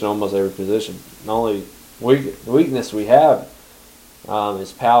switch in almost every position. The only weakness we have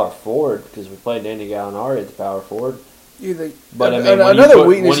is power forward because we played Danny Gallinari at the power forward. But I mean, another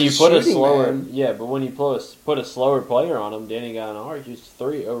weakness when you is put a shooting, slower, man. yeah, but when you put a slower player on him, Danny Gallinari shoots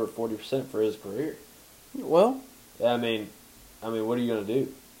 3 over 40% for his career. Well, I mean, what are you gonna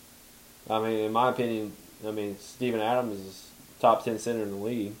do? I mean, in my opinion, Steven Adams is top 10 center in the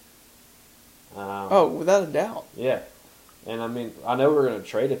league. without a doubt. Yeah, and I know we're gonna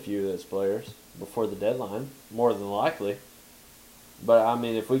trade a few of those players before the deadline, more than likely. But I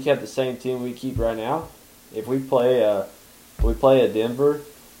mean, if we kept the same team we keep right now, if we play a Denver,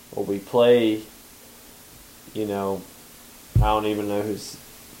 or we play, I don't even know who's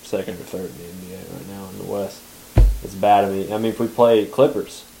second or third in the NBA right now in the West. It's bad of me. I mean, if we play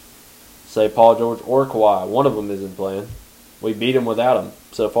Clippers, say Paul George or Kawhi, one of them isn't playing. We beat them without them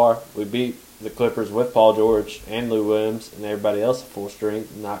so far. We beat the Clippers with Paul George and Lou Williams and everybody else at full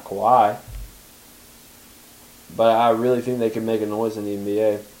strength, not Kawhi. But I really think they can make a noise in the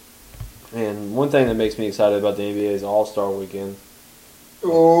NBA. And one thing that makes me excited about the NBA is All-Star Weekend.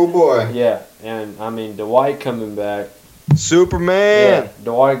 Oh, boy. Yeah, and Dwight coming back. Superman. Yeah,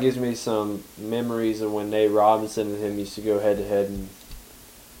 Dwight gives me some memories of when Nate Robinson and him used to go head-to-head in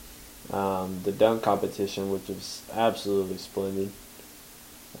the dunk competition, which was absolutely splendid.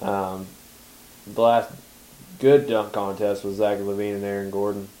 The last good dunk contest was Zach LaVine and Aaron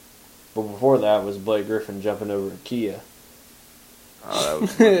Gordon. But before that was Blake Griffin jumping over Kia. Oh, that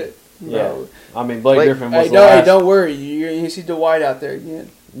was Yeah, No. Blake Griffin was Hey, the last. don't worry. You see Dwight out there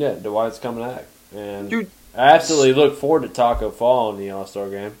again. Yeah, Dwight's coming back, and Dude. I absolutely look forward to Taco Fall in the All-Star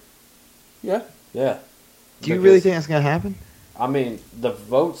game. Yeah. Yeah. Do you really think that's going to happen? I mean, the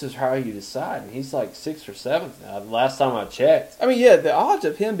votes is how you decide, and he's like 6th or 7th now. Last time I checked. I mean, yeah, the odds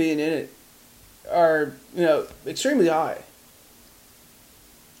of him being in it are, extremely high.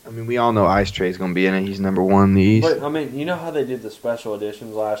 I mean, we all know Ice Trey's going to be in it. He's number 1 in the East. But, you know how they did the special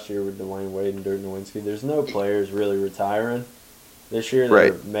editions last year with Dwayne Wade and Dirk Nowitzki? There's no players really retiring this year that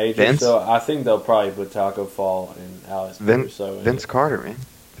Right. are major, Vince? so I think they'll probably put Taco Fall and Alex Caruso in Vince it. Carter, man.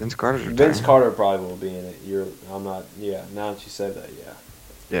 Vince Carter's retiring. Vince Carter probably will be in it. Now that you said that, yeah.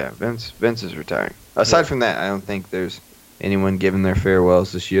 Yeah, Vince is retiring. Aside from that, I don't think there's anyone giving their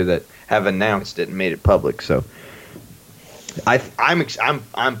farewells this year that have announced it and made it public. So I'm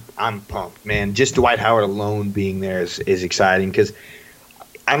pumped, man. Just Dwight Howard alone being there is exciting because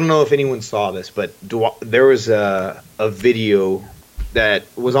I don't know if anyone saw this, but there was a video that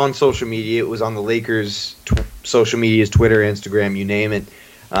was on social media. It was on the Lakers' social medias, Twitter, Instagram, you name it,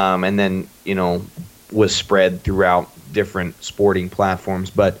 and then was spread throughout different sporting platforms.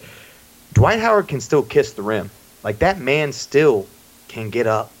 But Dwight Howard can still kiss the rim. Like, that man still can get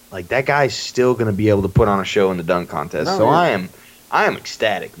up. Like, that guy's still going to be able to put on a show in the dunk contest. No, so yeah. I am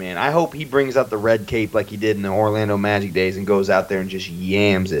ecstatic, man. I hope he brings out the red cape like he did in the Orlando Magic days and goes out there and just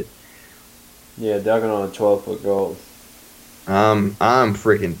yams it. Yeah, dunking on a 12-foot goal. I'm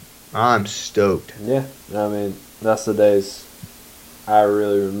stoked. Yeah, that's the days I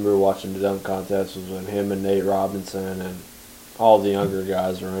really remember watching the dunk contest was when him and Nate Robinson and all the younger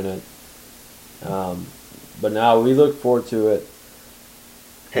guys were in it. But now we look forward to it.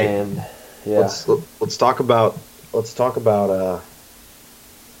 Hey, and yeah, let's talk about this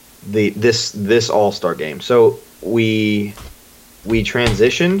All-Star game. So we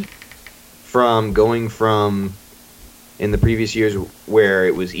transitioned from going from in the previous years where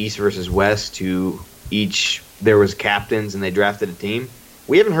it was East versus West there was captains and they drafted a team.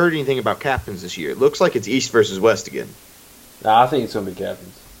 We haven't heard anything about captains this year. It looks like it's East versus West again. Nah, I think it's gonna be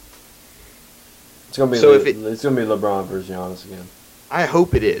captains. It's gonna be it's gonna be LeBron versus Giannis again. I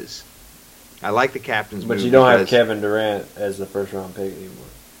hope it is. I like the captains, but you don't have Kevin Durant as the first round pick anymore.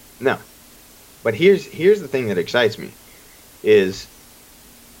 No, but here's the thing that excites me, is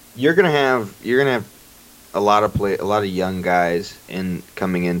you're gonna have a lot of young guys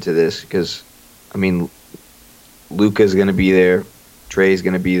coming into this, because I mean, Luka's gonna be there, Trey's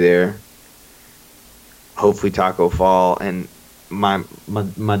gonna be there, hopefully Taco Fall, and my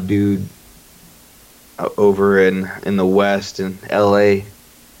dude over in the West in LA,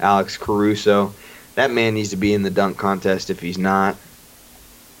 Alex Caruso. That man needs to be in the dunk contest if he's not.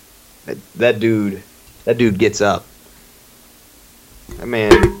 That dude gets up. That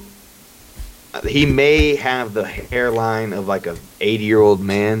man, he may have the hairline of like a 80-year-old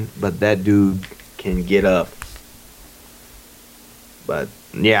man, but that dude can get up. But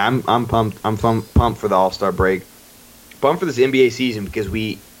yeah, I'm pumped. I'm pumped for the All-Star break. Pumped for this NBA season, because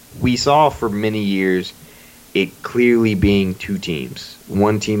we saw for many years it clearly being two teams.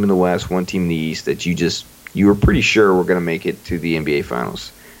 One team in the West, one team in the East, that you were pretty sure were going to make it to the NBA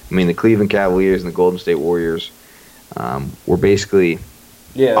Finals. I mean, the Cleveland Cavaliers and the Golden State Warriors were basically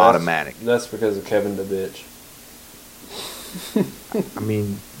automatic. That's because of Kevin the bitch. I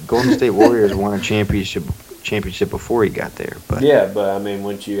mean, Golden State Warriors won a championship before he got there. But yeah, but I mean,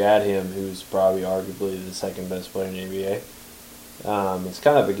 once you add him, who's probably arguably the second best player in the NBA, it's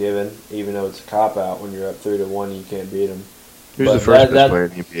kind of a given, even though it's a cop-out. When you're up 3-1, you can't beat him. Who's the first best player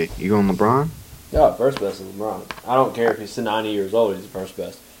in the NBA? You going LeBron? No, first best is LeBron. I don't care if he's 90 years old, he's the first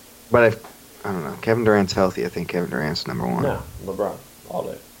best. But I don't know. Kevin Durant's healthy. I think Kevin Durant's number one. No, LeBron, all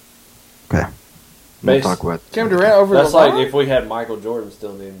day. Okay. We'll talk about Kevin Durant over That's LeBron? like if we had Michael Jordan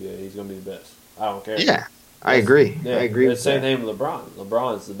still in the NBA, he's going to be the best. I don't care. Yeah, I agree. Yeah, I agree. It's the same thing with LeBron.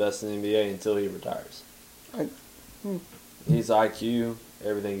 LeBron's the best in the NBA until he retires. He's IQ,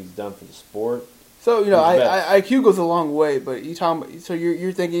 everything he's done for the sport. So, IQ goes a long way, but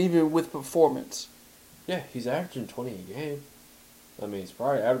you're thinking even with performance. Yeah, he's averaging 20 a game. I mean, he's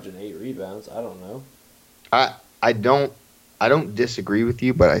probably averaging 8 rebounds. I don't know. I don't disagree with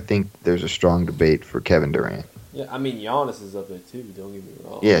you, but I think there's a strong debate for Kevin Durant. Yeah, I mean, Giannis is up there too, don't get me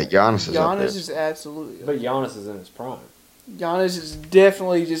wrong. Yeah, Giannis is up there. Giannis is absolutely. But Giannis is in his prime. Giannis is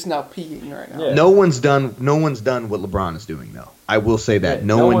definitely just not peaking right now. Yeah. No one's done what LeBron is doing, though. I will say that. Yeah,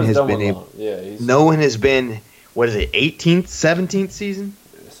 no one has been able. Yeah, no one has been. What is it? 18th, 17th season?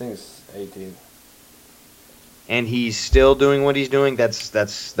 I think it's 18th. And he's still doing what he's doing.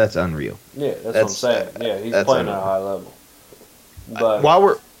 That's unreal. Yeah, that's what I'm saying. Yeah, he's playing at a high level. But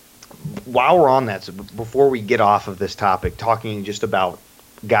while we're on that, so before we get off of this topic, talking just about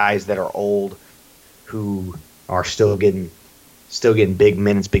guys that are old who are still getting big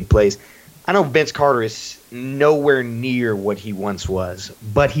minutes, big plays. I know Vince Carter is nowhere near what he once was,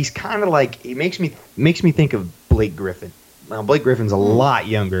 but he's kind of like, he makes me think of Blake Griffin. Now Blake Griffin's a lot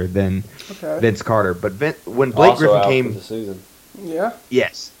younger than Vince Carter, but when Blake also Griffin out came, for the season. Yeah.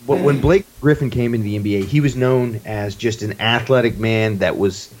 Yes, but when Blake Griffin came into the NBA, he was known as just an athletic man that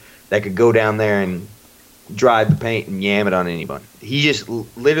could go down there and drive the paint and yam it on anyone. He just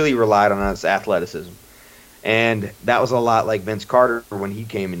literally relied on his athleticism. And that was a lot like Vince Carter when he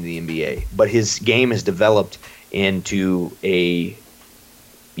came into the NBA. But his game has developed into a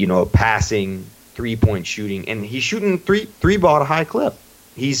passing, three-point shooting. And he's shooting three ball at a high clip.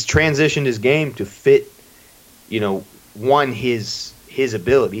 He's transitioned his game to fit, his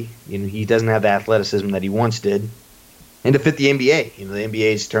ability. He doesn't have the athleticism that he once did. And to fit the NBA. The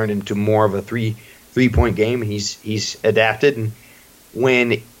NBA's turned into more of a three-point game, and he's adapted. And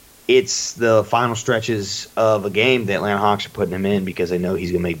when it's the final stretches of a game, the Atlanta Hawks are putting him in because they know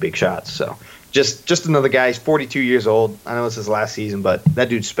he's going to make big shots. So just another guy. He's 42 years old. I know it's his last season, but that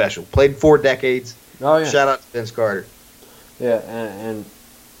dude's special. Played 4 decades. Oh, yeah. Shout out to Vince Carter. Yeah,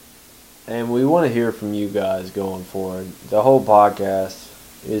 and we want to hear from you guys going forward. The whole podcast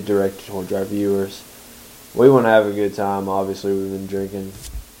is directed towards our viewers. We want to have a good time. Obviously, we've been drinking.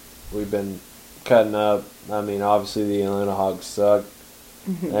 We've been cutting up. I mean, obviously, the Atlanta Hawks suck.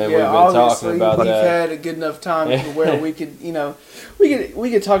 And we've been talking about we've that. had a good enough time to where we could,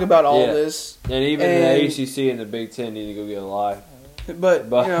 we could talk about all this. And even the ACC and the Big Ten need to go get a life. But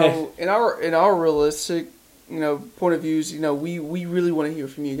in our realistic, point of views, we really want to hear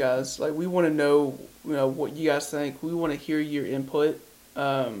from you guys. Like, we want to know, what you guys think. We want to hear your input.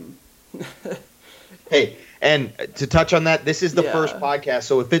 Hey, and to touch on that, this is the first podcast,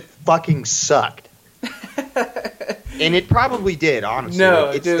 so if it fucking sucked, And it probably did, honestly. No,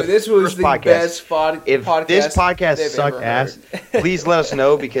 It's dude, the this was first the podcast. best If podcast. this podcast they've sucked ever ass, heard. please let us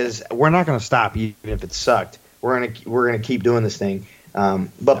know, because we're not going to stop even if it sucked. We're gonna keep doing this thing.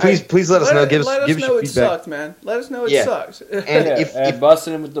 But please let us know. Give us know your it feedback. sucked, man. Let us know it Yeah. sucks. And if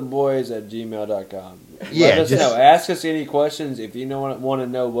bustinginwiththeboys@gmail.com. Yeah, Let us just- know. Ask us any questions. If you want to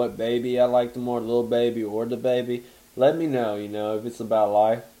know what baby I like the more, little baby or the baby, let me know. If it's about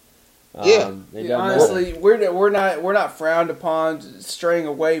life. Yeah. It doesn't Honestly, we're not frowned upon straying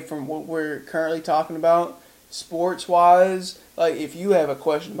away from what we're currently talking about, sports wise. Like, if you have a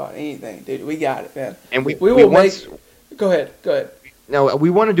question about anything, dude, we got it, man. And we will want- Go ahead. No, we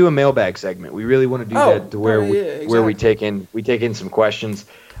want to do a mailbag segment. We really want to do that to where where we exactly. take in some questions,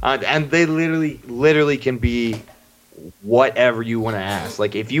 and they literally can be whatever you want to ask.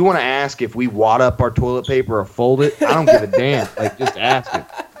 Like, if you want to ask if we wad up our toilet paper or fold it, I don't give a damn. Like, just ask it.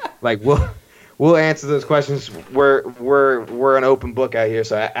 Like, we'll answer those questions. We're an open book out here.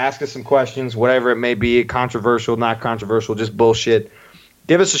 So ask us some questions, whatever it may be, controversial, not controversial, just bullshit.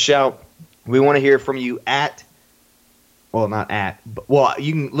 Give us a shout. We want to hear from you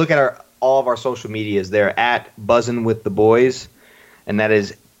you can look at all of our social medias. They're at Buzzin' with the Boys, and that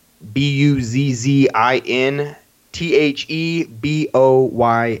is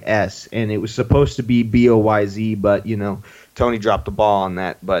BUZZINTHEBOYS, and it was supposed to be BOYZ, but Tony dropped the ball on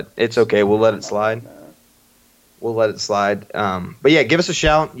that. But it's okay. We'll let it slide. But yeah, give us a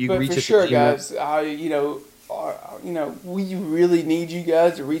shout. You can reach for us sure, at Gmail. guys. We really need you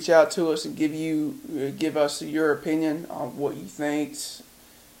guys to reach out to us and give us your opinion on what you think.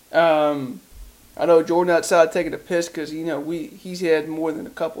 I know Jordan outside taking a piss because he's had more than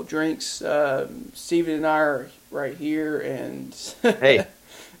a couple drinks. Steven and I are right here, and Hey,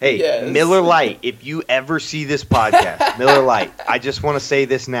 Yes. Miller Lite. If you ever see this podcast, Miller Lite. I just want to say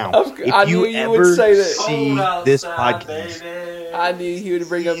this now. I If knew you you would ever say that. see this podcast, I knew he would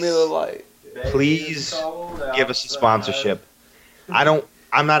bring up Miller Lite. please give us a sponsorship.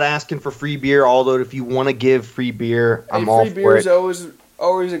 I'm not asking for free beer, although if you want to give free beer, I'm all free for beer is it.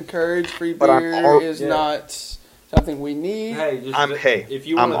 always encouraged. Free But I'm beer is not something we need. If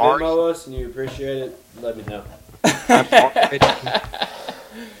you want to Venmo us and you appreciate it, let me know. I'm already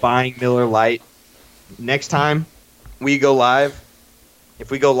buying Miller Lite. Next time we go live,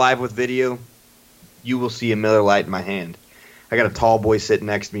 if we go live with video, you will see a Miller Lite in my hand. I got a tall boy sitting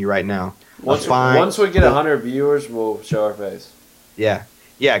next to me right now. Once we get 100 viewers, we'll show our face. Yeah,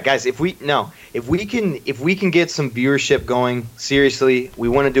 guys. If we can get some viewership going, seriously, we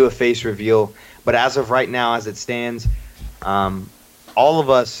want to do a face reveal. But as of right now, as it stands, all of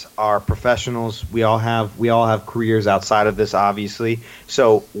us are professionals. We all have careers outside of this, obviously.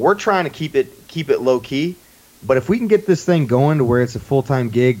 So we're trying to keep it low key. But if we can get this thing going to where it's a full-time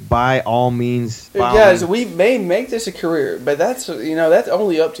gig, by all means. Guys, we may make this a career, but that's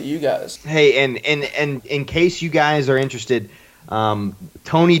only up to you guys. Hey, and in case you guys are interested,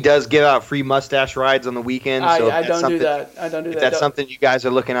 Tony does give out free mustache rides on the weekend. So I don't do that. If that's something you guys are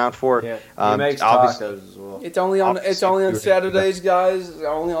looking out for, he makes tacos as well. It's only on Saturdays, guys.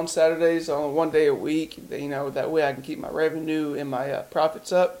 Only on Saturdays, on one day a week. That way I can keep my revenue and my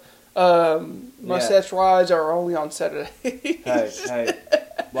profits up. Mustache rides are only on Saturdays. Hey.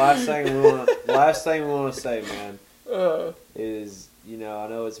 Last thing we want to say, man, is I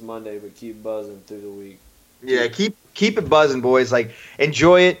know it's Monday, but keep buzzing through the week. Yeah, keep it buzzing, boys. Like,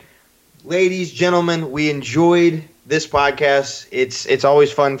 enjoy it, ladies, gentlemen. We enjoyed this podcast. It's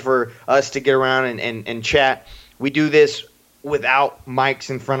always fun for us to get around and chat. We do this without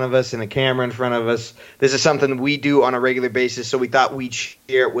mics in front of us and a camera in front of us. This is something we do on a regular basis, so we thought we'd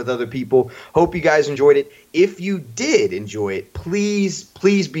share it with other people. Hope you guys enjoyed it. If you did enjoy it, please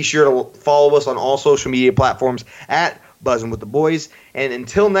be sure to follow us on all social media platforms at Buzzin' with the Boys. And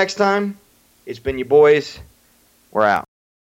until next time, it's been your boys. We're out.